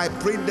captive, I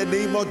pray in the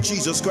name of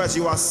Jesus Christ.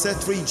 You are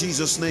set free in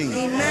Jesus' name.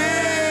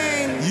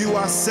 Amen. You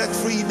are set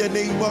free in the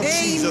name of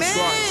Jesus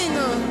Christ.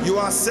 You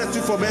are set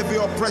free from every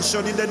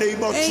oppression in the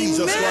name of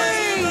Jesus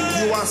Christ.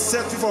 You are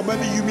set free from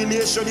every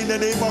humiliation in the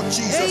name of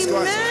Jesus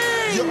Christ.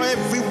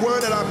 Every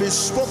word that has been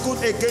spoken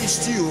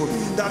against you,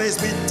 that has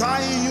been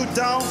tying you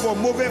down for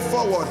moving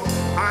forward,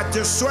 I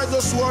destroy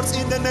those words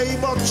in the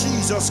name of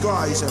Jesus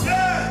Christ.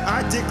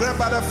 I declare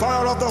by the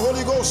fire of the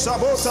Holy Ghost,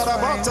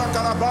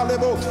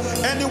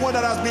 anyone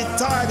that has been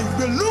tied, you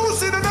will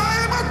lose in the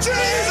name of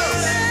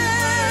Jesus.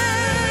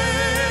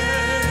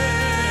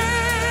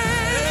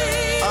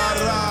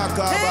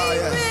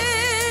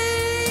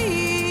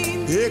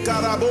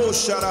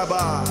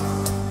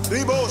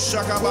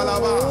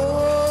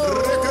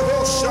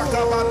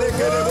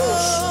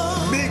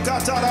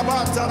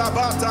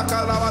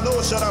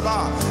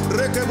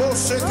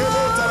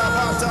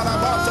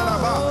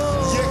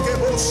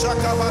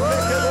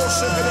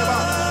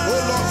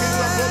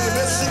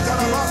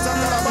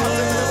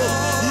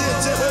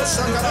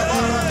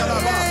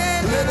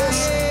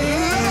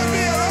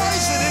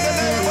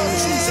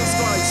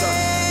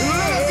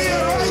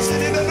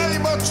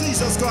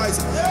 Jesus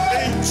Christ.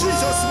 In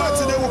Jesus'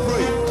 mighty name we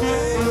pray.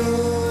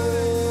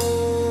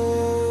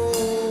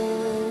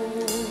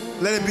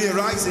 Let it be a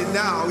rising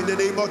now in the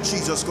name of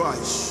Jesus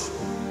Christ.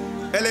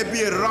 Let it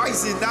be a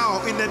rising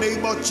now in the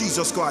name of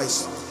Jesus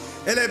Christ.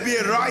 Let it be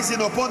a rising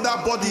upon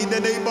that body in the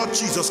name of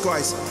Jesus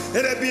Christ.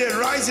 Let it be a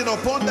rising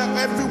upon that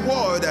every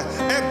word that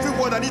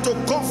need to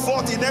come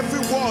forth in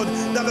every word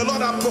that the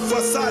Lord has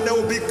prophesied that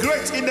will be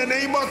great in the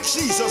name of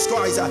Jesus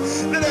Christ.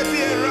 Let it be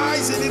a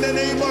rising in the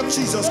name of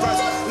Jesus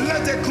Christ.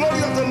 Let the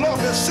glory of the Lord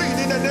be seen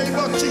in the name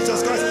of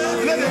Jesus Christ.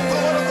 Let the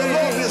power of the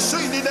Lord be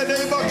seen in the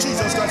name of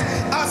Jesus Christ.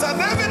 As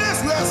an evidence,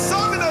 we are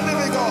serving the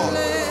living God.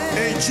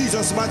 In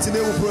Jesus' mighty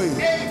name we pray.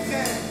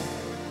 Amen.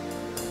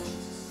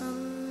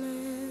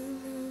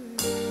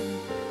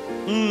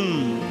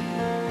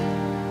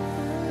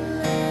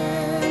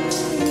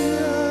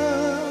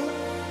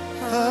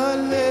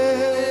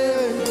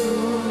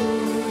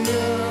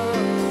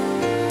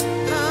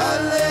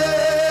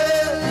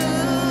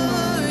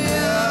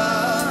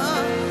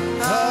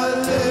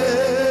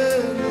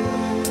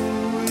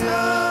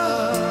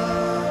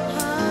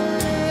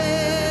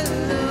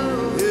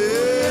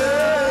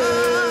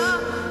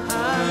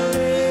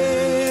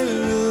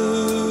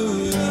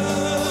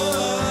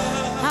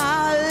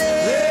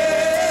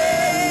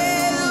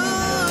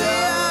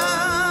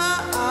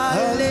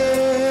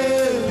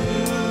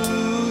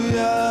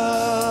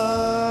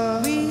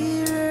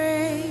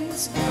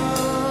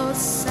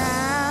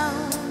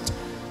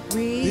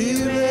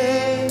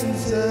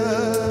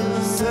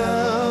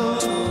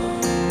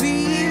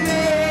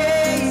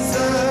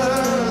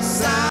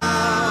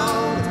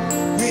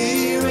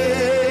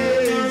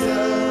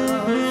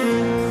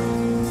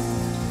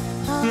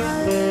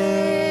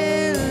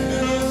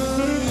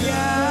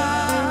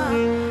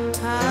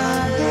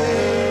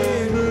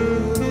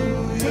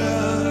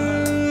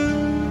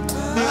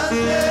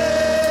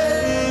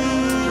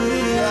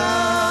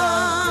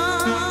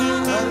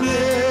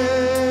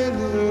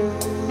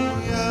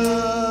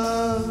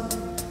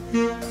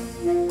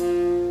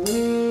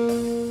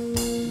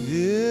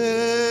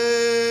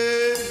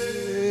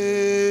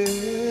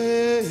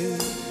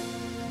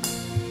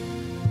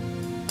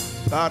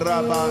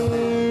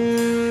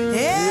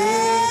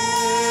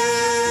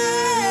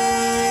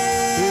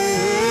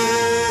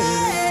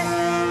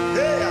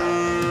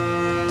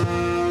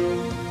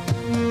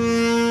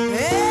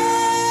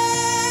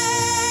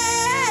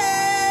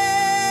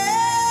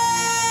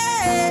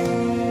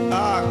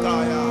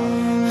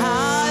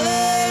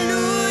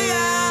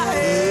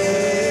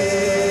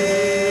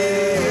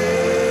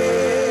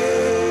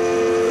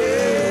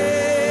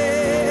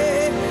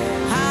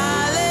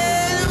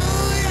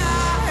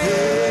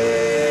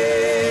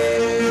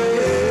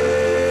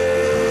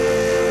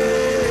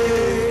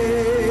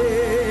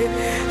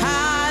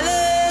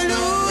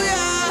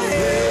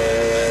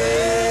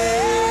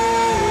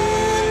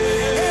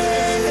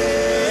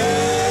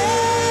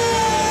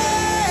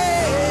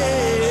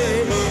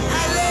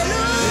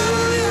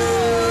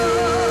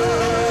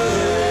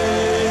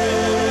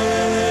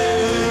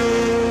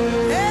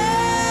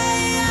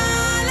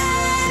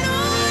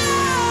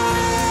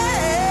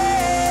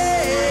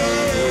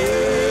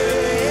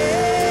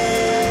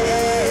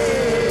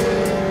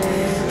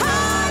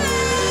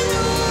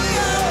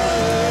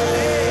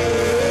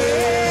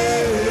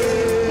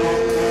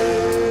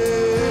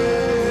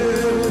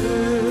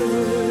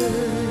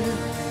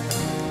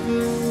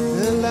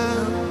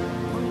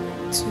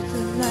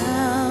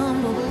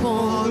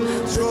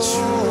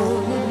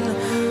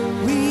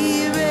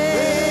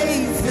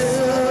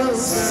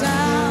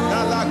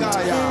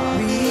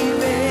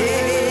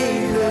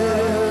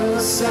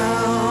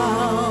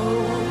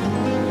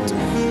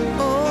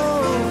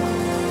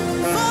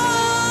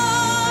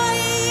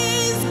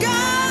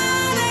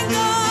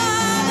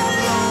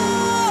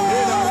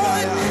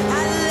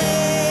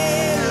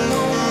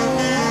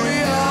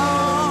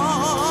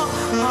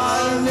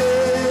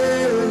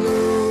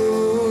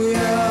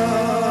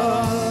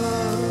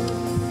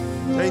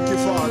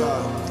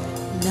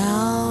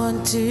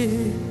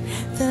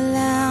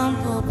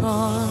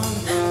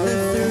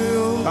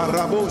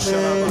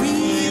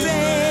 We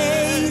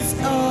raise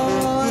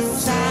our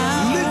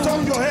sound. Lift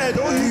up your head,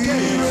 all you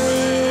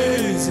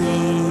gates.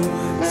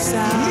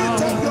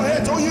 Lift up your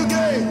head, all you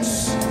gates.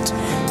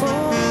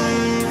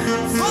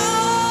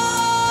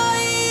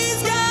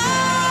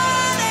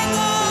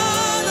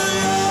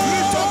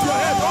 Lift up your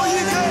head, all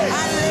you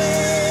gates.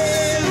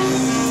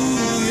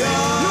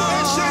 You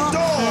ancient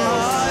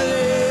doors.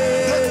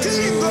 The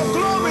King of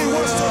glory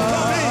wants to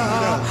come in.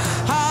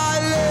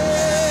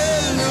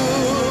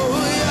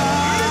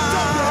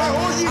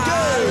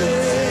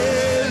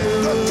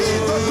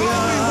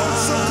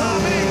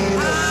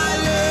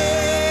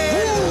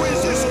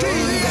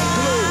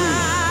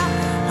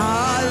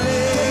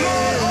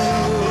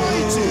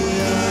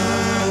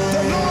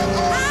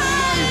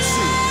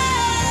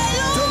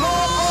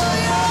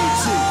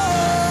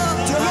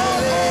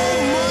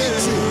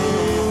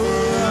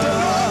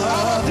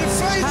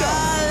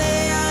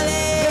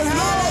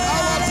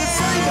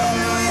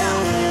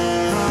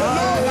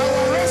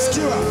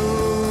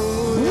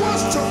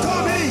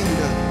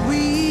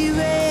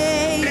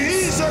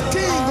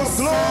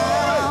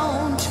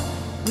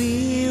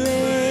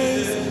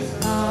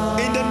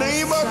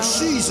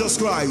 Jesus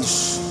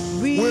Christ,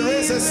 we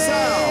raise a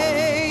sound.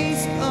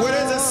 We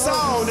raise a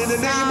sound in the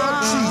name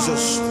of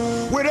Jesus.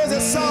 We raise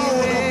a sound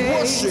of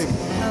worship.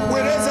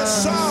 We raise a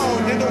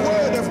sound in the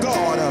word of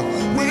God.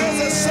 We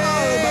raise a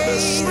sound of the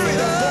Spirit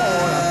of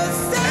God.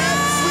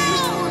 Every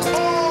old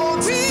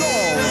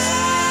doors,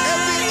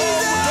 every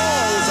old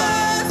doors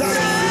that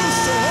refuse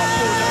to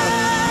open,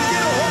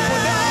 begin to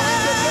open now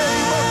in the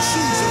name of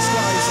Jesus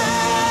Christ.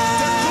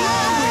 The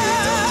glory,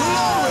 the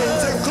glory,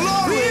 the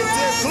glory,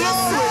 the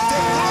glory.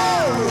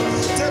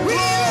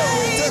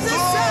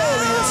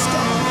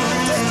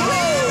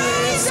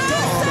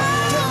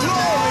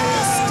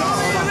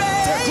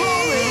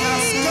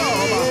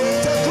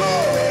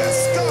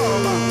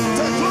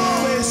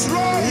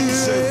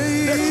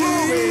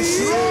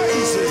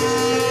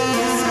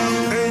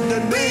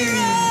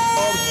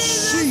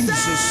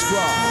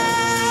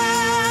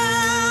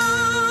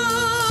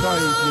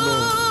 Thank you,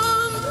 Lord.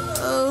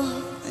 Oh,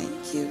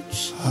 thank you,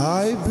 Jesus.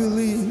 I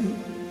believe,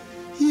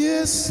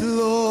 yes,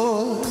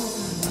 Lord.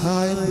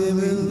 I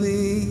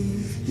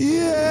believe,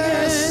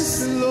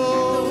 yes,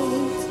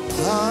 Lord.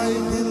 I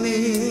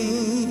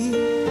believe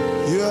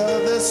you are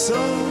the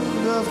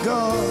Son of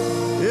God.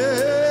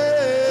 Yeah.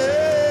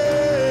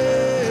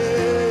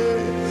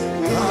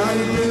 I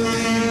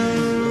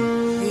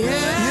believe,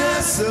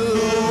 yes,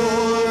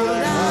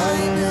 Lord. I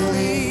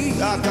believe.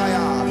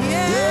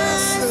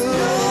 Yes,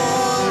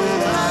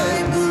 Lord.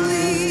 I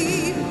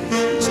believe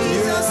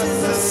Jesus is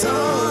the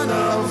Son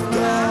of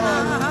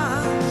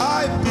God.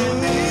 I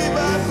believe,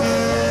 I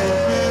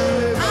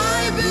believe.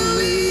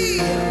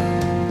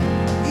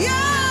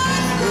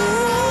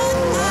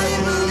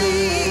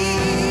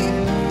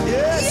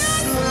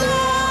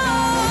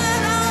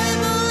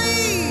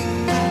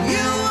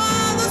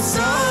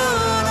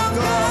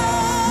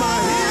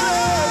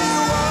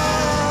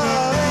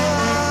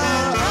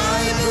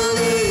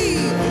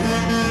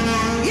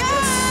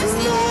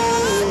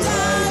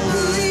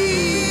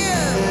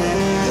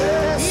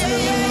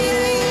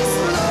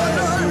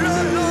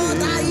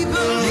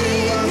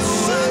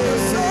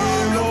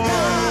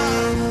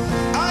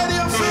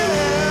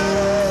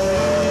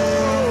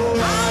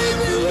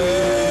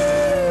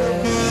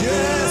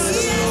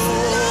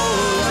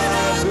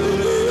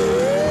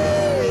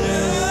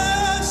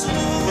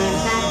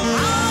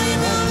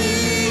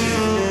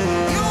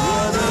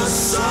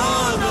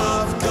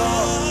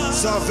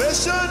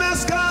 Salvation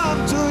has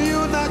come to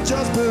you, not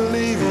just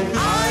believing.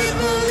 I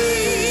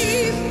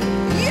believe,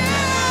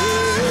 yeah.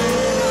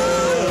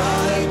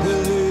 I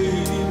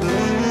believe.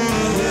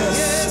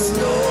 Yes,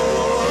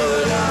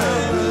 Lord,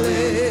 I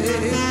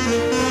believe.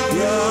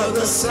 You're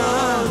the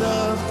Son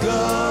of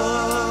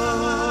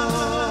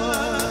God.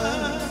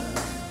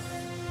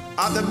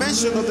 At the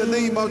mention of the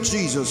name of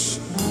Jesus,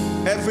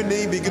 every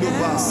knee begin to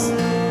bow.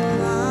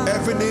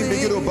 Every knee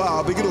begin to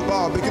bow, begin to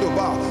bow, begin to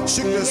bow.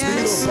 Sickness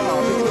begin to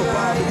bow, begin to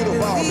bow, begin to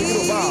bow, begin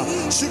to bow.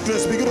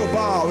 Sickness begin to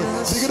bow,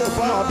 begin to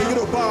bow, begin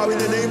to bow in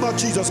the name of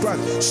Jesus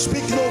Christ.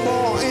 Speak no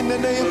more in the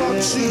name of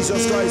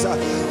Jesus Christ.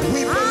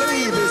 We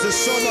believe is the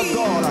Son of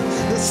God.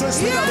 The sweet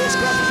Spirit that was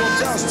come from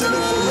down, still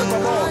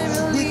forevermore.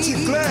 We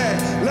declare,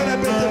 let there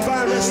be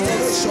divine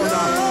restoration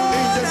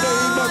in the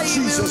name of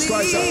Jesus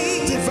Christ.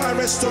 Divine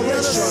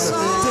restoration,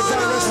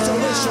 divine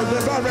restoration,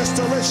 divine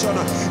restoration,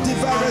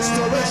 divine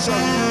restoration,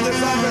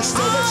 divine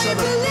restoration,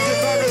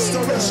 divine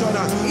restoration,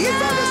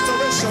 divine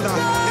restoration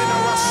in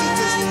our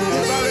cities,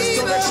 divine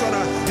restoration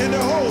in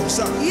the homes,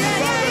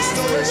 divine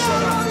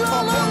restoration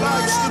upon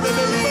lives in the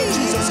name of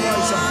Jesus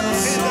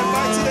Christ, in the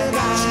mighty name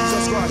of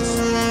Jesus Christ.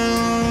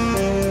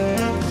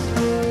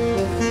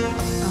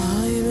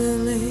 I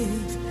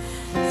believe,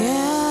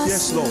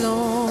 yes, Lord.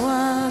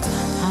 Lord,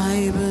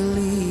 I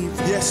believe,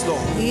 Yes,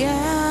 Lord.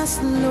 yes,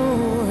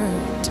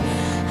 Lord,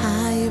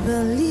 I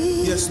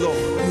believe, Yes, Lord.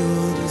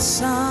 you're the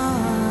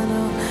Son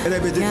of And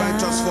there be divine God.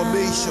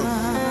 transformation,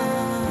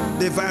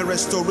 divine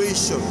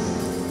restoration,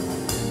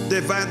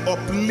 divine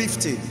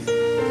uplifting.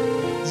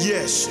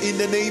 Yes, in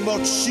the name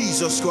of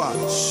Jesus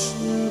Christ,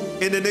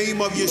 in the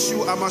name of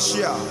Yeshua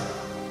HaMashiach,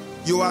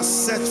 you are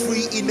set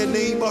free in the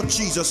name of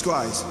Jesus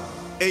Christ.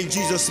 In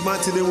Jesus'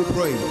 mighty name we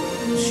pray.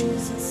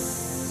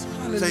 Jesus.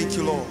 Thank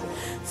you, Lord.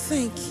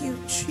 Thank you,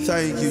 Jesus.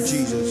 Thank you,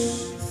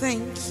 Jesus.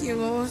 Thank you,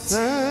 Lord.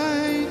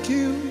 Thank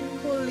you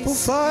Holy for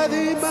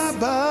fighting my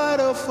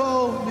battle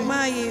for me.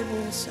 My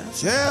Ebusa.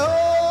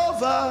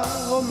 Jehovah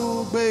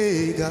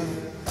Olubega.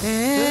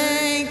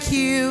 Thank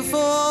you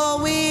for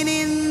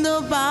winning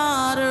the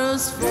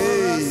battles for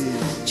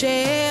us.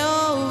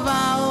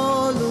 Jehovah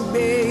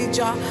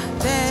Olubeja.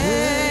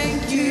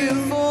 Thank you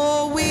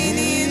for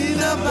winning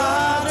the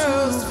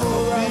battles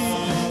for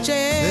us.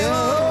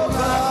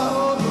 Jehovah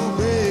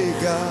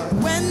Olubega.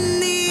 When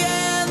the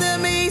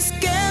enemies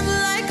came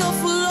like a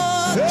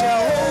flood,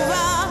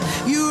 Jehovah,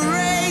 you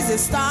raise a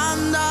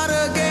standard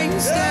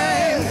against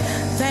them.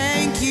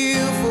 Thank you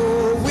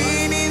for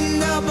winning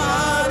the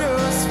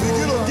battles for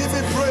Begin to give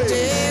him praise.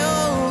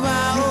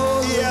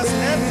 Jehovah. He has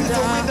helped you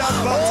to win that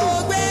battle.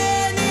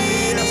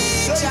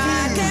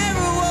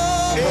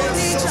 He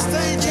has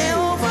sustained you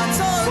from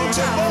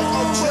the month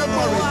of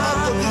January up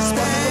to this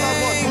particular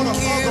month of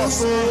August.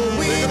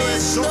 We're going to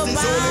exalt his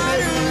holy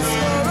name.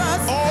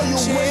 All you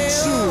went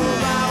through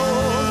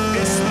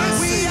is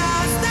mercy. We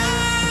are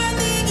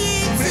standing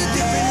in We're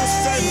giving you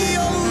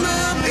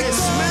standing.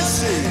 It's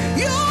mercy.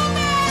 You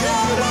made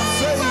Give you that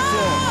favor.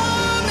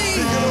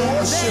 We're going to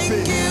worship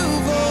Thank him. you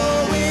for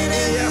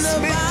winning He has the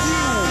made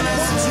you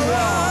what you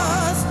are.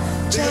 battles.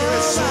 We're going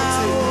to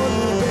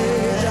exalt him.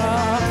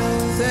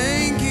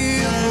 Thank you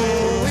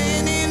for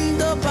winning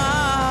the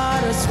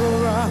battles for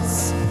us.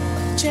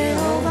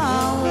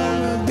 Jehovah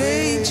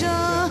Olubeja.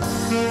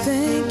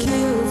 Thank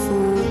you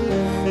for,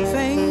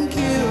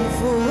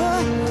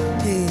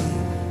 hey,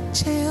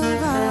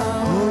 Jehovah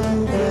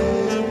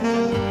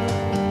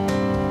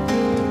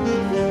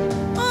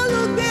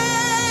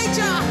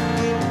Olubeja.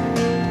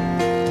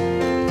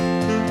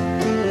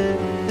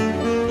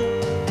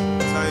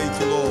 Thank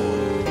you, Lord.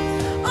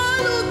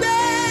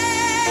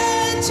 Olubeja.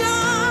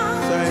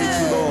 Thank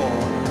you, Lord.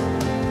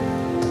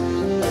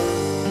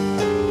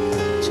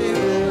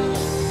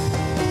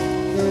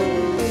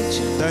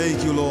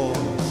 Thank you, Lord.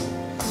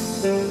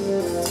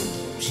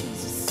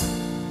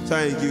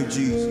 Thank you,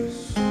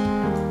 Jesus.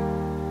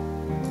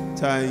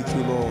 Thank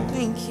you, Lord.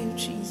 Thank you,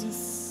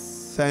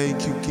 Jesus.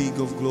 Thank you, King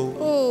of Glory.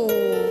 Oh,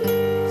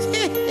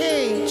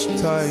 hey,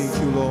 Jesus.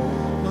 Thank you, Lord.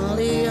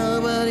 Maria,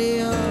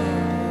 Maria.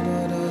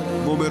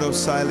 Moment of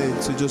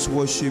silence to just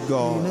worship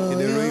God in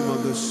the realm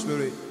of the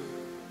Spirit.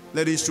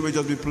 Let the instrument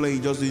just be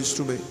playing, just the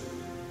instrument.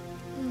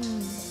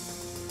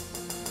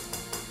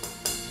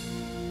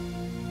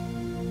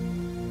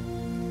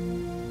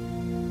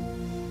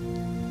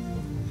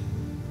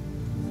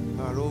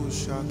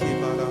 Arosha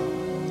Kibara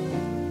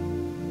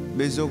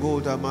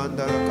Mezogota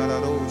Mandara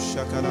Kararo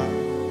Shakara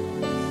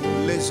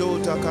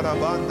Lesota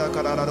Karabanda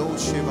Kararo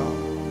Shiva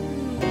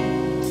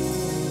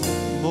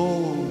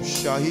Mo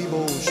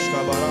Shahibo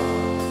Shkabara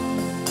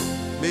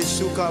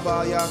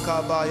Mesukabaya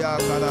Kabaya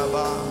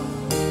Karaba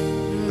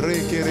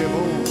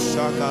Rekerebo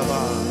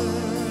Shakaba.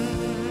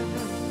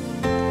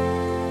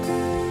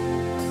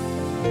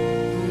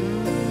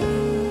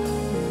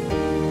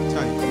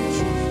 Thank you,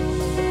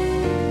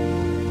 Jesus.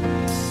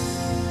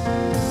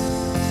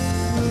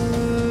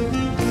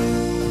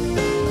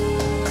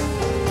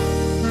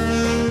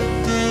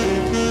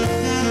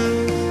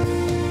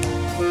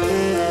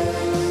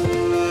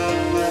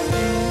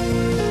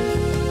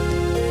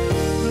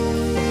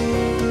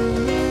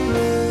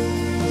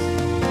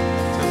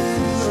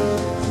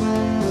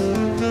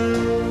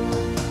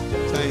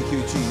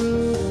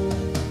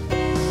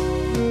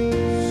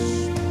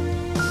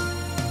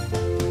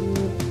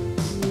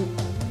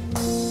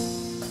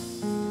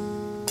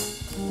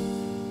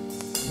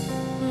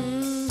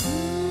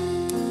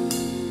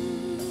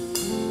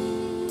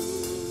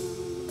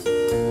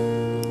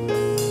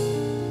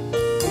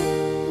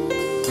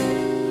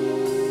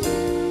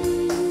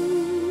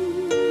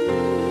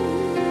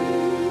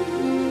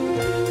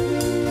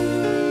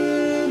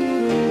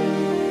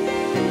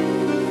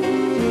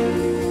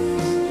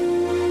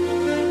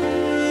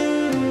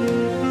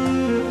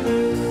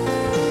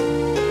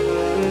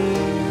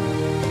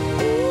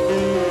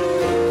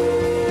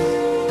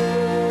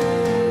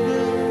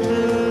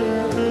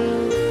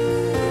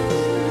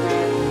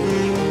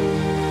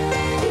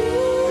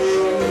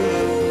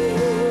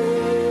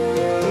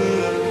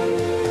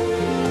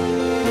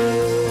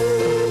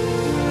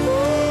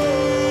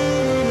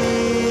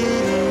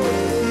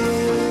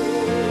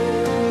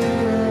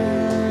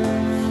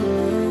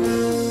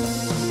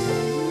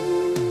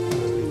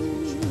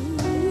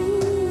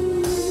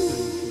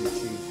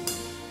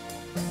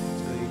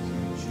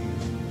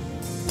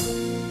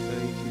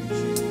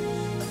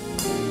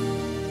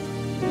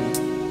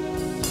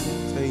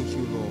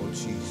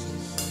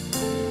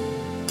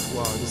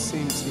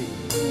 same thing.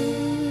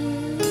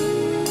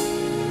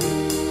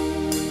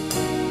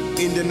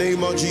 In the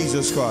name of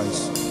Jesus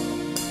Christ,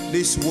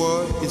 this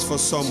word is for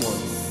someone.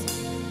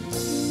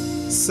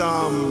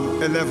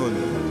 Psalm 11.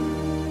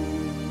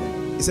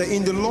 It said,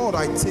 in the Lord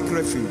I take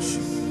refuge.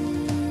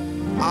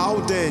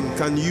 How then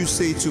can you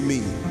say to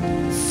me,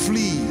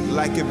 flee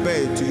like a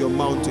bird to your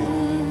mountain?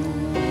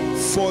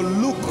 For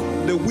look,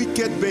 the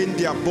wicked bend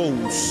their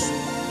bows.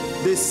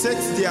 They set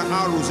their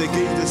arrows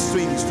against the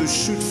strings to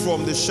shoot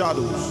from the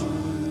shadows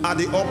at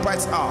the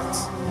upright heart.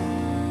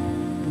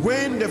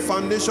 When the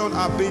foundation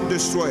are being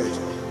destroyed,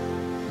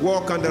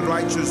 what can the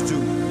righteous do?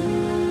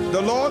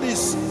 The Lord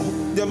is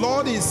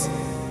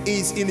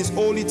in his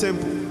holy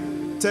temple.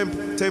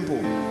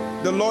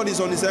 The Lord is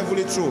on his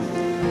heavenly throne.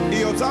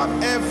 He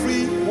observed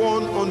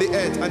everyone on the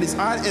earth, and his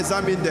eye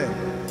examined them.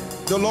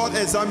 The Lord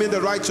examined the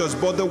righteous,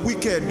 but the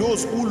wicked,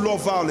 those who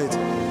love violence,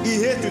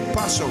 he hates with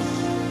passion.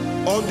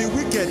 On the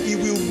wicked he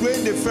will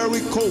rain the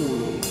fiery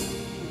coal,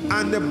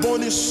 and the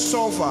burning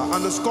sulfur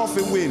and the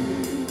scoffing wind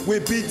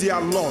will be their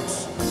lot.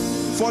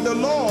 For the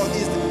Lord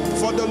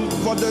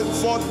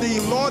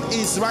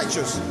is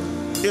righteous.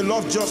 He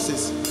loves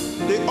justice.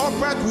 The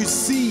upright will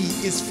see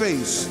his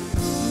face.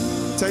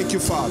 Thank you,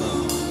 Father.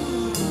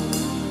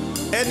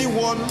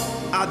 Anyone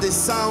at the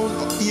sound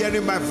of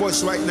hearing my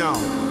voice right now,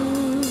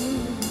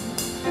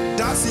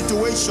 that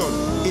situation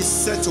is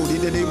settled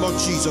in the name of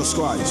Jesus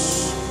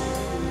Christ.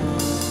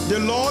 The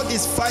Lord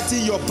is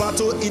fighting your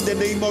battle in the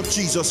name of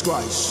Jesus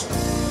Christ.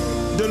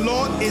 The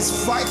Lord is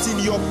fighting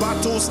your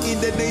battles in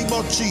the name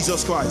of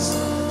Jesus Christ.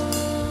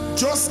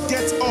 Just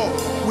get up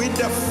with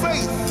the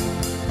faith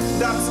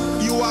that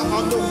you are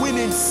on the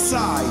winning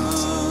side.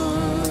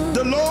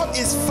 The Lord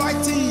is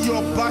fighting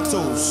your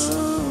battles.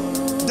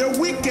 The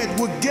wicked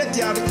will get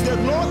there. The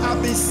Lord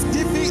has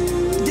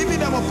been giving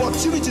them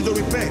opportunity to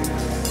repent,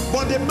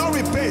 but they've not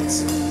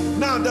repent.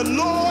 Now the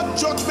Lord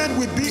judgment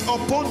will be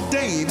upon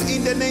them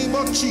in the name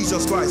of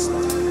Jesus Christ.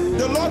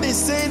 The Lord is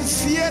saying,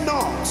 fear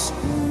not.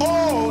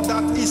 All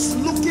that is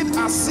looking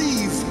as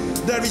if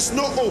there is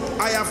no hope,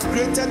 I have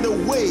created the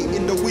way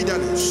in the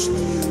wilderness.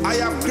 I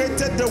have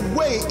created the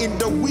way in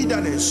the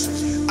wilderness.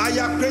 I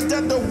have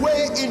created the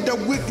way in the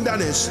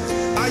wilderness.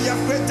 I have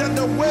created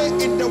the way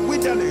in the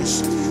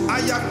wilderness. I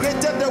have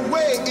created the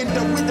way in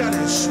the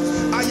wilderness.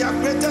 I have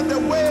created the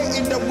way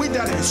in the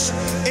wilderness.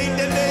 In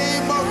the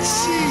name of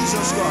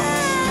Jesus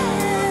Christ.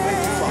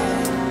 Thank you,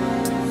 Father.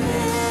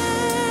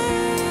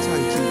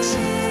 Thank you,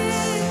 Jesus.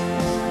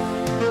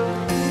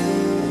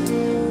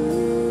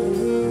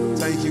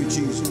 Thank you,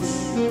 Jesus.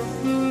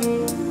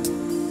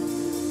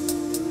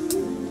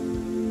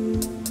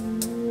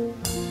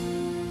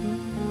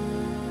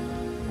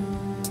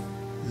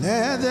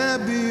 Let there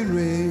be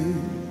rain.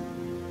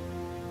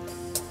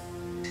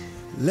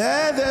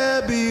 Let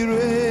there be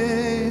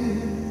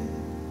rain.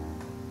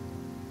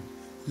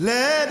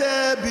 Let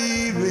there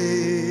be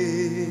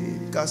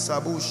rain.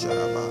 Kasabu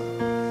Sharaba.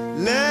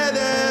 Let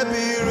there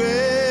be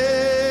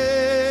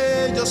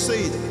rain. Just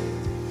say it.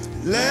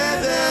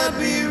 Let there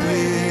be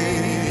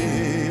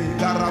rain.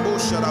 Karabu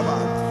Sharaba.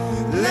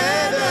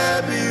 Let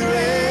there be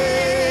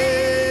rain.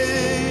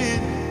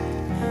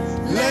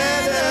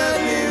 Let there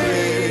be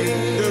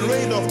rain. The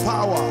rain of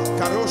power.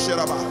 Karo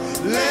Sharaba.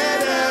 Let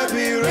there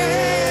be rain.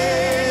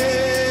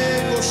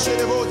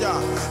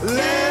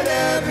 Let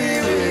there be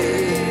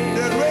rain,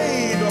 the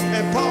rain of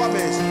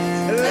empowerment.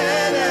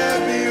 Let there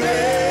be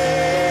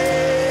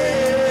rain.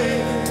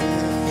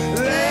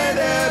 Let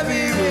there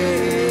be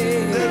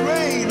rain, the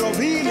rain of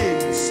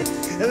healings.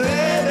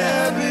 Let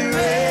there be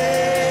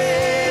rain.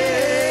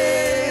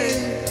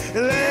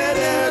 Let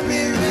there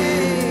be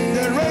rain,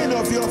 the rain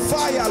of your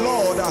fire,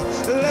 Lord.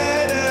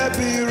 Let there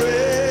be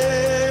rain.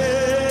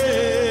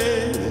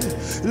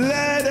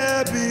 Let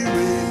there be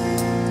rain.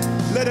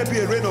 Let there be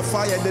a rain of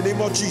fire in the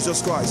name of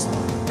Jesus Christ.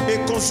 A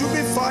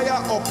consuming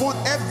fire upon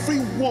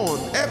everyone,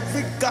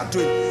 every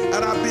gathering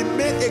that have been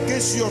made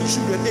against your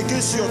children,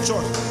 against your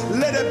church.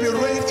 Let there be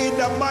rain in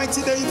the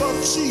mighty name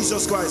of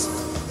Jesus Christ.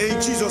 In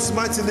Jesus'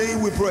 mighty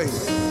name we pray.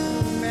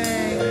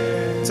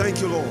 Amen. Thank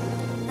you, Lord.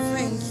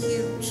 Thank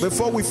you.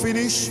 Before we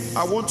finish,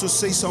 I want to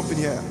say something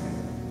here.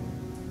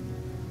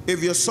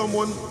 If you're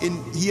someone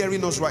in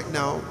hearing us right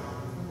now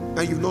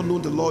and you've not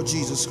known the Lord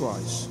Jesus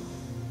Christ,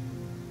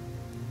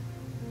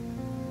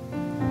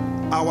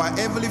 our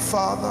Heavenly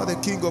Father, the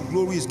King of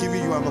Glory, is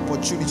giving you an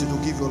opportunity to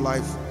give your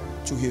life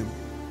to Him.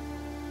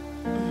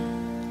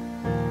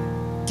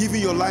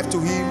 Giving your life to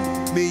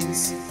Him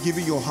means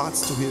giving your heart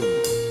to Him.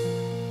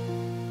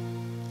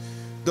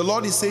 The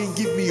Lord is saying,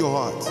 give me your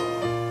heart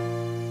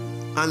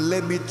and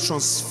let me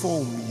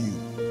transform you.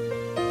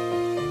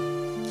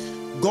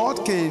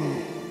 God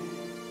can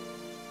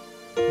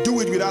do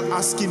it without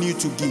asking you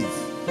to give,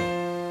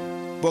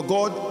 but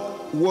God's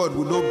word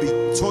will not be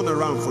turned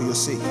around for your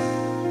sake.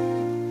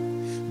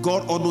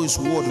 God honors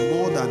His word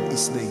more than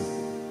His name,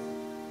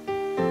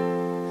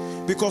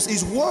 because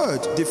His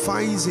word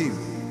defines Him.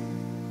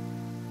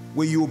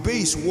 When you obey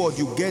His word,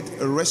 you get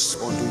a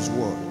response to His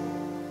word.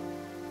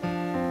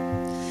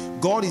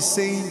 God is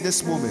saying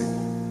this moment,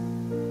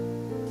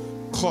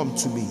 come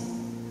to me.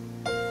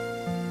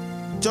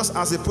 Just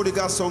as the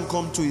prodigal son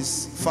come to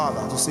his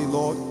father to say,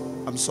 Lord,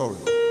 I'm sorry.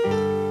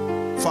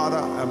 Father,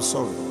 I'm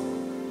sorry.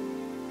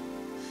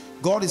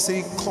 God is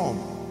saying, come.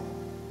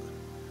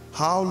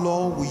 How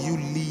long will you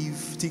live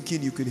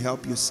thinking you can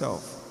help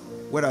yourself,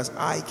 whereas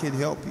I can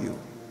help you?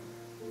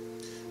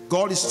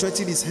 God is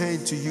stretching his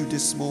hand to you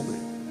this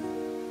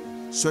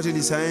moment. Stretching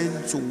his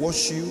hand to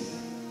wash you,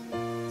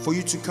 for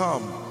you to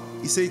come.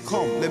 He said,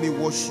 come, let me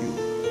wash you.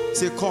 He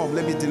said, come,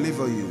 let me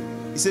deliver you.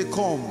 He said,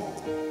 come,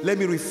 let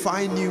me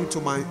refine you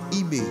to my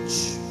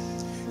image.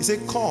 He said,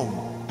 come,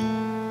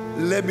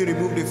 let me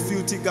remove the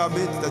filthy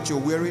garment that you're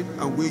wearing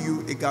and wear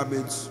you a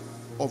garment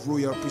of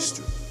royal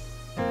priesthood.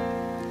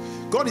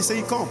 God is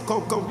saying, come,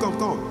 come, come, come,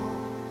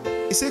 come.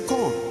 He said,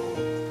 come.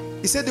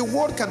 He said, the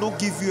world cannot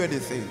give you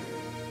anything.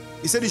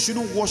 He said, you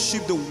shouldn't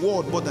worship the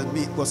world more than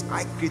me because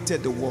I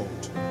created the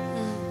world.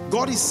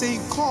 God is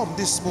saying, come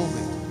this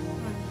moment.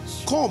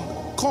 Come,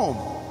 come,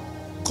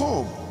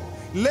 come.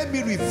 Let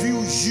me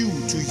reveal you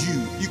to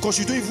you because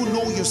you don't even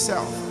know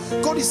yourself.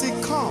 God is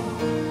saying, come.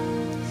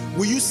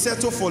 Will you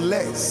settle for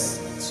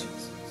less?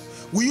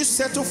 Will you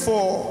settle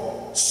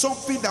for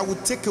something that will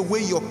take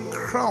away your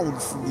crown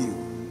from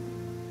you?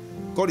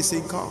 God is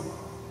saying, come.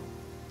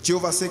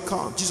 Jehovah said,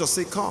 come. Jesus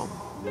said, come.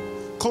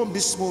 Come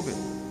this moment.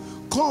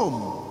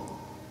 Come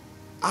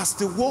as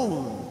the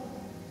one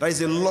that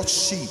is a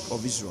lost sheep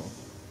of Israel.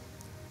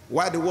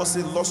 Why the word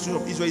said lost sheep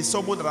of Israel is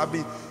someone that have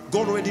been,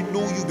 God already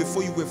know you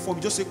before you were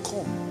formed. Just say,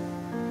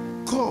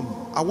 come.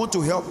 Come. I want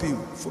to help you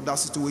from that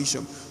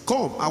situation.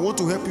 Come. I want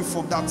to help you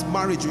from that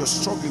marriage you're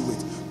struggling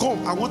with.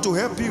 Come. I want to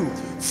help you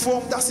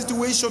from that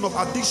situation of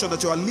addiction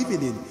that you are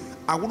living in.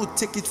 I want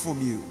to take it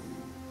from you.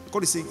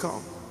 God is saying,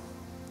 come.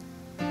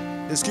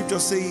 The scripture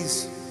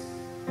says,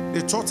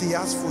 the thought he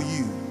has for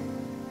you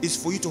is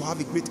for you to have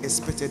a great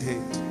expected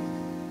hand,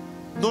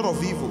 not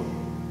of evil.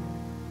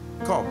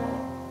 Come.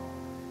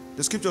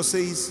 The scripture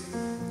says,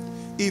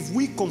 if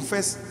we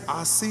confess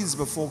our sins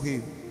before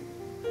him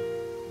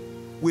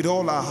with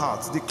all our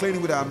hearts,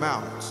 declaring with our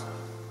mouths,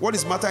 what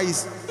is matter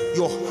is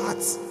your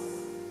heart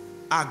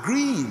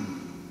agreeing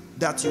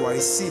that you are a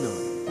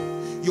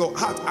sinner, your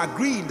heart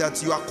agreeing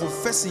that you are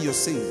confessing your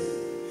sin,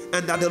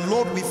 and that the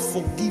Lord will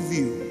forgive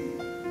you.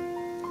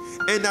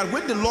 And that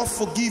when the Lord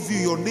forgive you,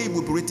 your name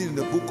will be written in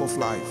the book of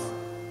life.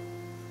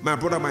 My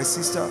brother, my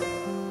sister,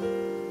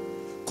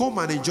 come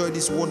and enjoy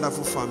this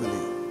wonderful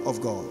family of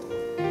God.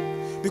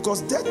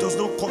 Because death does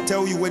not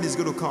tell you when it's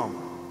going to come.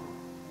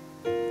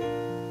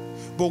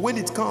 But when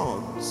it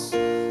comes,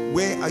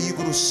 where are you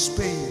going to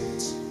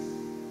spend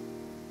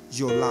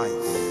your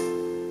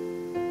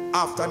life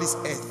after this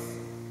earth,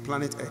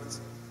 planet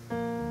Earth?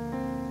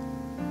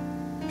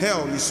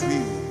 Hell is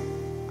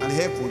real and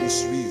heaven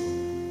is real.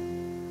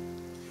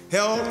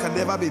 Hell can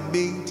never be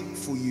made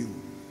for you.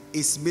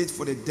 It's made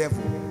for the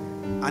devil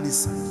and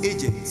his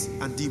agents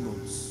and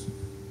demons.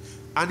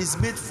 And it's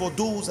made for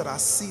those that are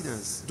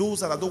sinners, those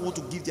that don't want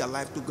to give their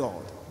life to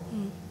God.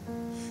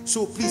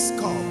 So please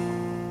come.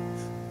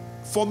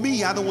 For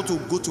me, I don't want to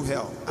go to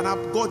hell.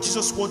 And God,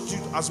 Jesus wants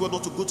you as well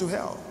not to go to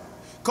hell.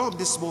 Come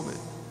this moment.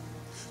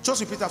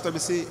 Just repeat after me.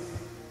 Say,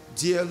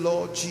 dear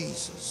Lord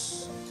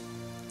Jesus,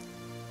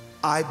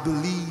 I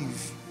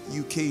believe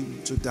you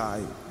came to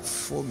die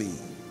for me.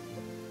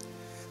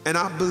 And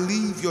I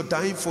believe you're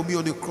dying for me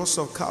on the cross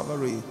of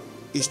Calvary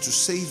is to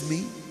save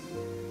me.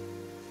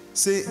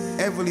 Say,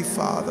 Heavenly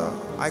Father,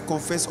 I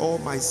confess all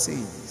my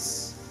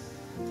sins.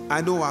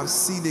 I know I've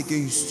sinned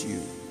against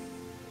you,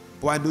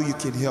 but I know you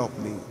can help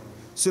me.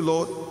 Say,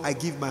 Lord, I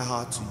give my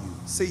heart to you.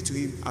 Say to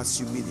him as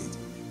you mean it.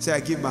 Say,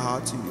 I give my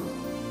heart to you.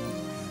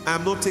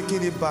 I'm not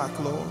taking it back,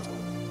 Lord.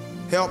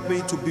 Help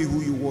me to be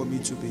who you want me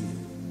to be.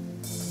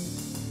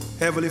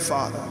 Heavenly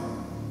Father,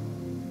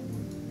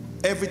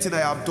 everything I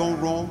have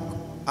done wrong,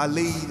 I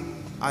lay it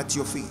at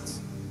your feet.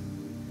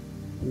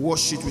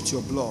 Wash it with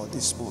your blood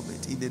this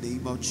moment in the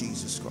name of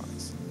Jesus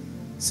Christ.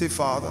 Say,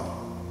 Father,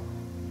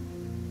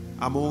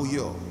 I'm all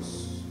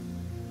yours.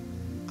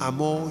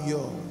 I'm all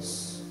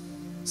yours.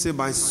 Say,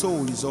 my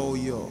soul is all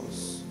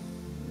yours.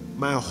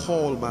 My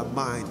whole, my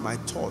mind, my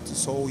thought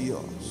is all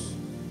yours.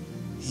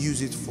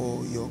 Use it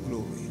for your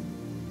glory.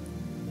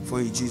 For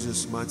in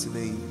Jesus' mighty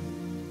name,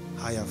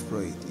 I have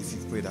prayed. If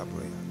you've prayed that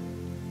prayer.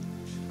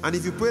 And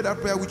if you pray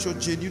that prayer with your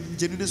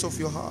genuineness of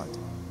your heart,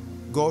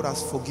 God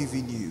has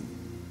forgiven you.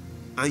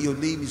 And your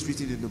name is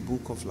written in the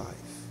book of life.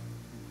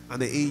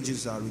 And the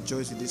angels are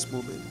rejoicing this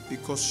moment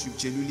because you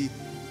genuinely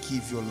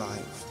give your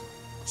life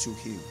to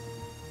him.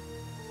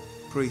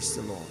 Praise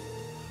the Lord.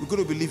 We're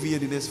going to be leaving here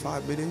in the next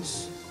 5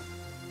 minutes.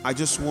 I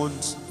just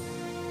want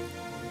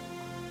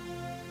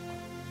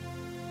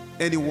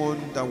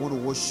anyone that want to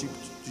worship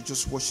to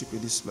just worship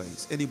in this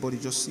place. Anybody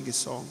just sing a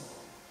song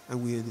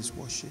and we end this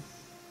worship.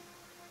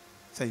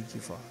 Thank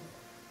you, Father.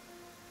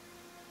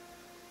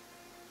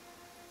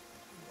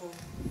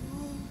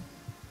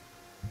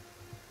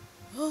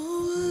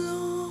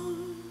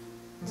 Oh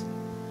Lord,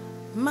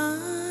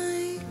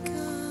 my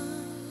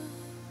God.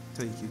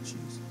 Thank you,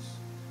 Jesus.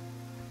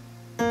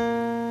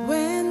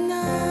 When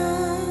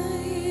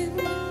I'm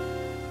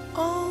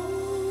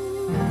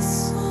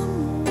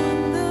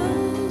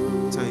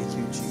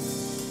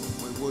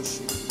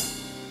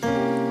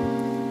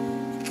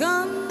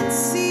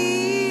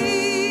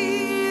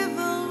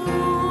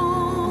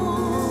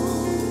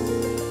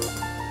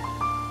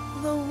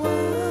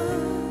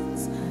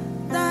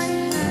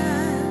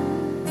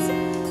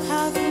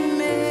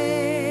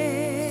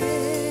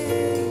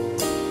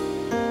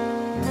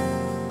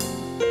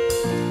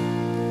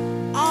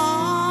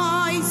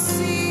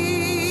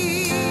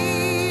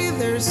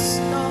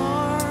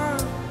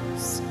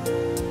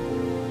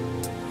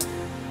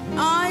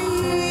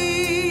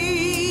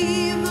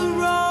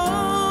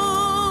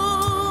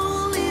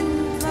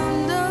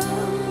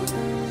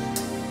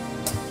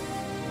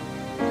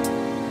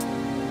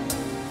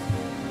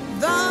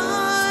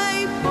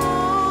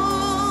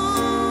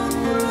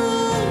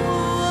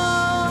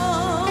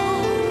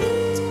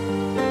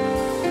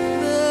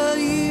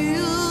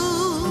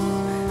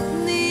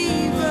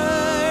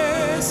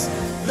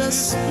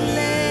display.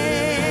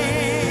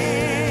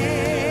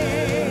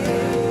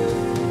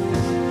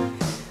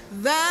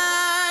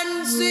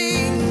 Then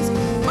sings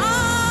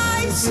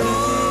my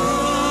soul.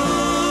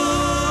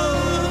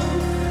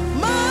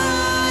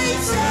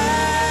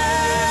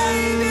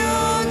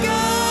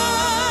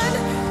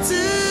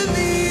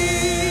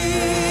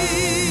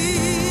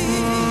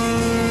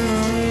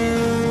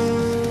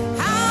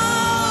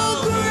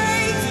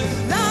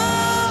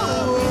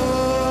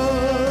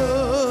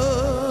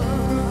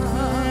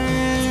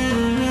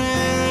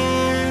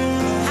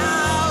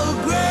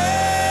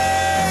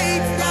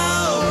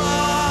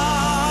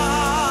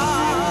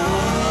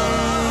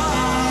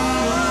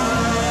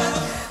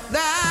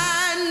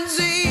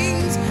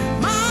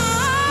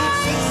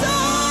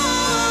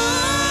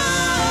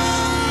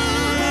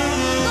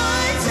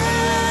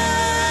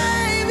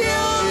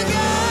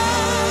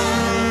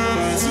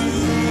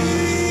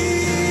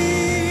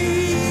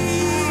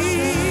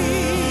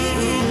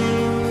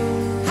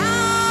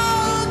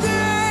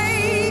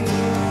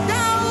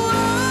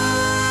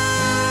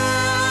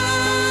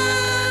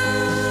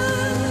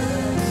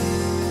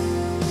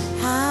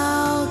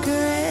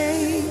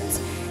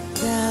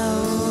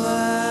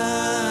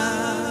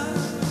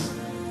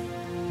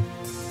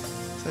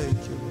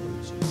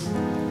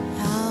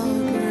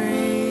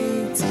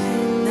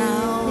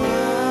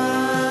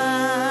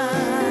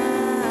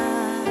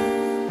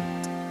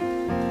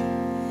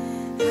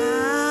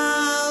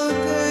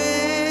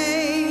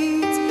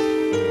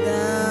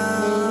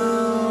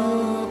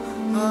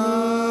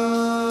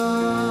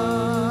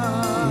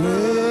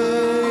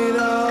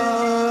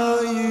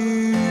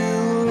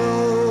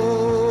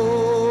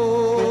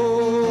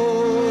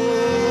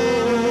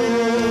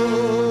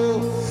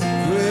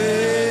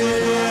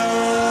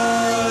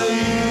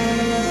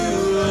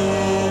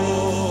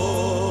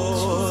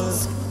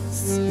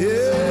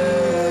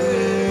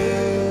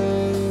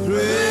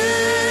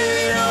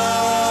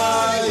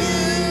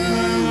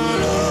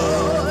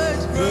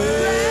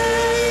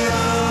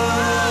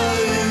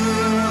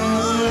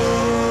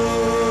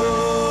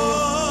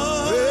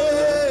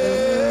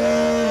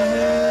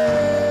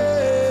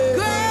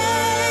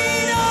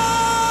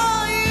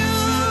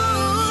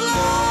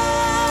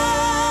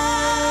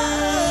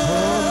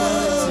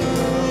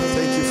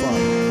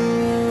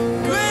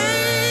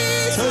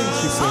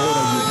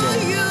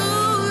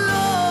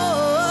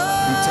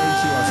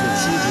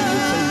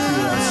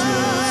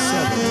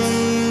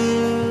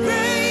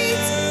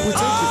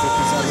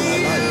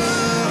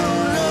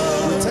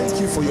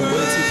 For your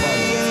mighty power.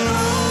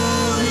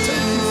 We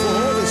thank you for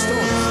all the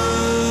storms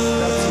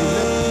that you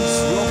let peace,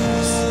 your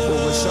peace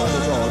overshadow,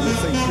 God. We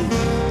thank you.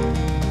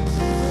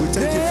 We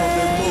thank you for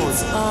the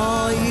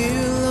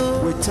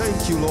Lord. We thank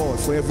you, Lord,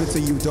 for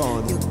everything you've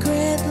done.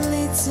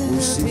 We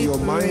see your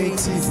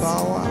mighty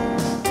power.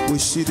 We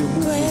see the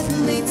move of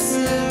you.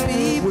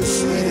 We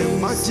see the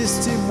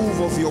majesty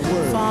move of your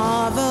word.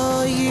 Father,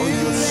 on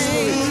your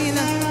spirit.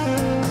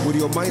 With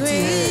your mighty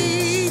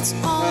hands.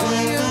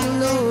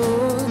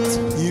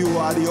 You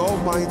are the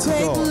Almighty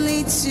God.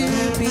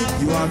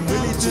 You are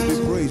really to be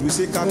praised. We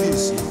say,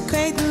 Kabisi.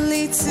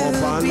 Greatly to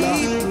be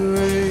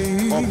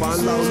praised.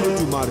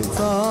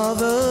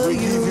 Father, we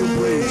give you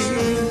praise.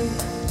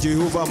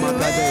 Jehovah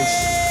Makadesh.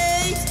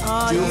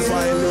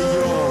 Jehovah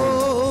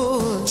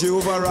Elion.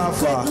 Jehovah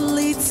Rapha.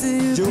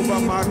 Jehovah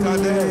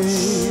Makadesh.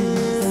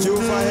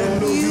 Jehovah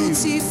Elohim.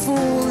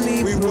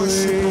 We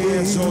worship you, we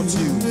exalt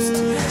you.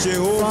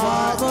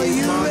 Jehovah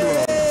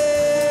Emmanuel.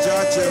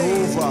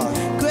 Jehovah.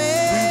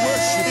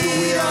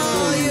 We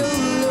adore you.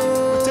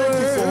 We thank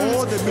you for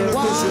all the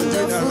miracles you're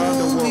doing around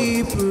the world.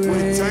 We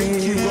thank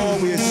you, Lord.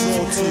 We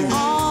exalt you.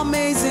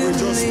 We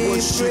just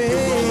worship you,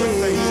 Lord. We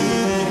thank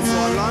you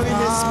for allowing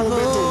this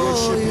moment to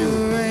worship you,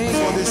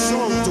 for the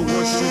song to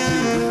worship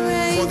you,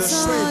 for the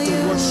strength to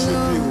worship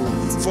you,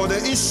 for the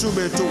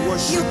instrument to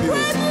worship you,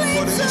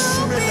 for the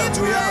instrument that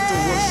we have to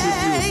worship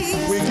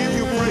you. We give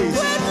you praise.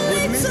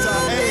 We lift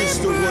our hands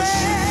to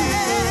worship you.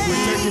 We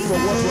thank you for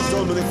what was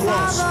done on the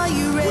cross.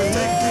 We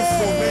thank you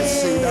for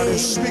mercy that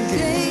is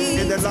speaking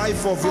in the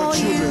life of your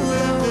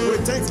children. We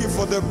thank you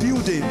for the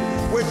building.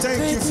 We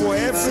thank you for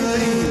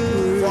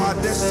everything, for our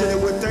destiny.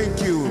 We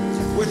thank you.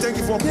 We thank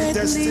you for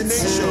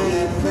predestination.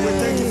 We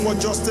thank you for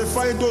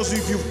justifying those who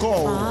you've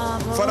called.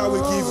 Father, we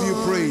give you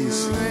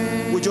praise.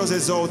 We just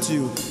exalt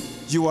you.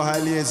 You are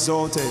highly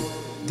exalted.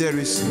 There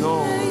is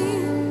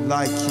none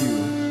like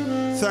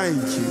you.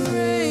 Thank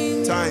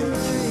you. Thank you.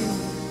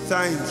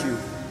 Thank you.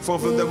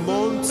 From the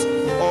month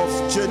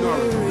of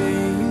January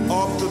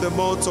up to the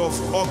month of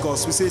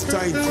August, we say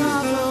thank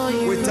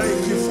you. We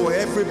thank you for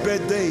every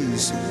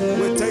birthdays.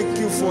 We thank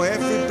you for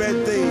every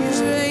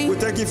birthdays. We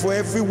thank you for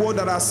everyone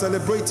that are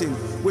celebrating.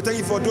 We thank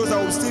you for those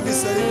that will still be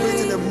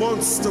celebrating in the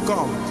months to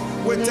come.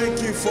 We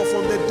thank you for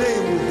from the day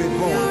we've been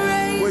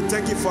born. We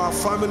thank you for our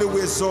family.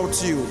 We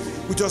exalt you.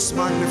 We just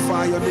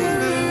magnify your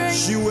name.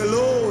 You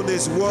alone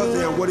is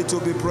worthy and worthy to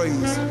be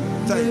praised.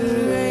 Thank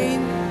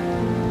you.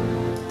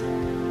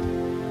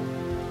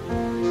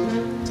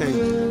 Thank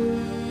you.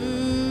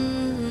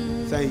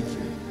 Thank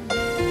you.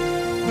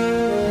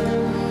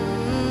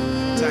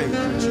 Thank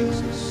you,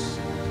 Jesus.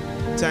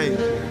 Thank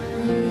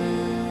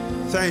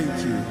you. Thank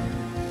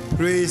you.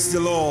 Praise the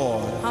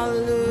Lord.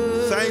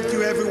 Hallelujah. Thank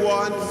you,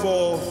 everyone,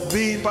 for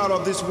being part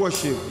of this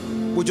worship.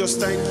 We just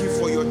thank you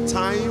for your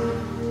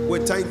time. We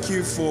thank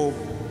you for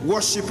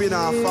worshiping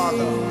our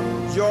Father,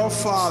 your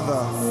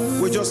Father.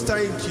 We just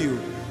thank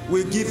you.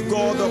 We give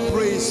God the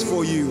praise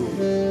for you.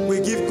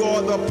 We give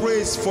God the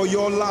praise for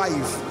your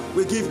life.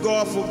 We give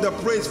God the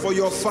praise for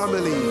your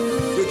family.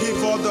 We give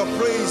God the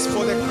praise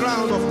for the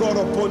crown of God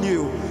upon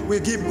you. We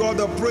give God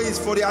the praise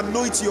for the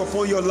anointing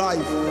upon your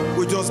life.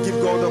 We just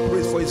give God the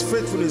praise for His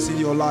faithfulness in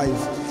your life.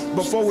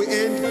 Before we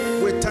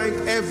end, we thank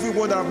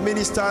everyone that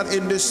ministered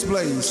in this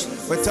place.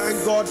 We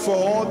thank God for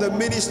all the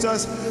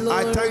ministers.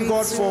 I thank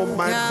God for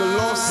my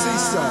beloved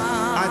sister.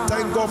 I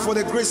thank God for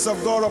the grace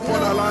of God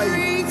upon her life.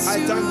 I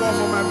thank God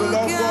for my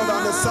beloved brother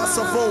on the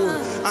saxophone.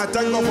 I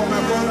thank God for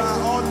my brother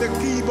on the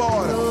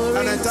keyboard.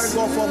 And I thank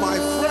God for my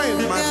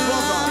friend, my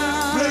brother,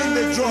 playing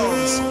the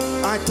drums.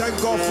 I thank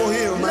God for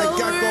him. I thank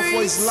God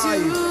for his life.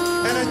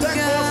 And I thank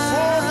God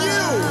for you.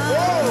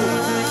 Oh!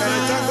 And I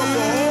thank God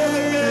for all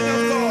the men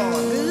of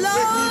God. We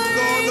give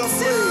God the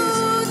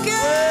praise.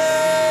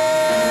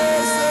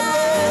 Praise the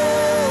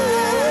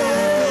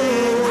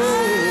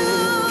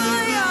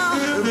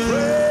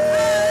Lord.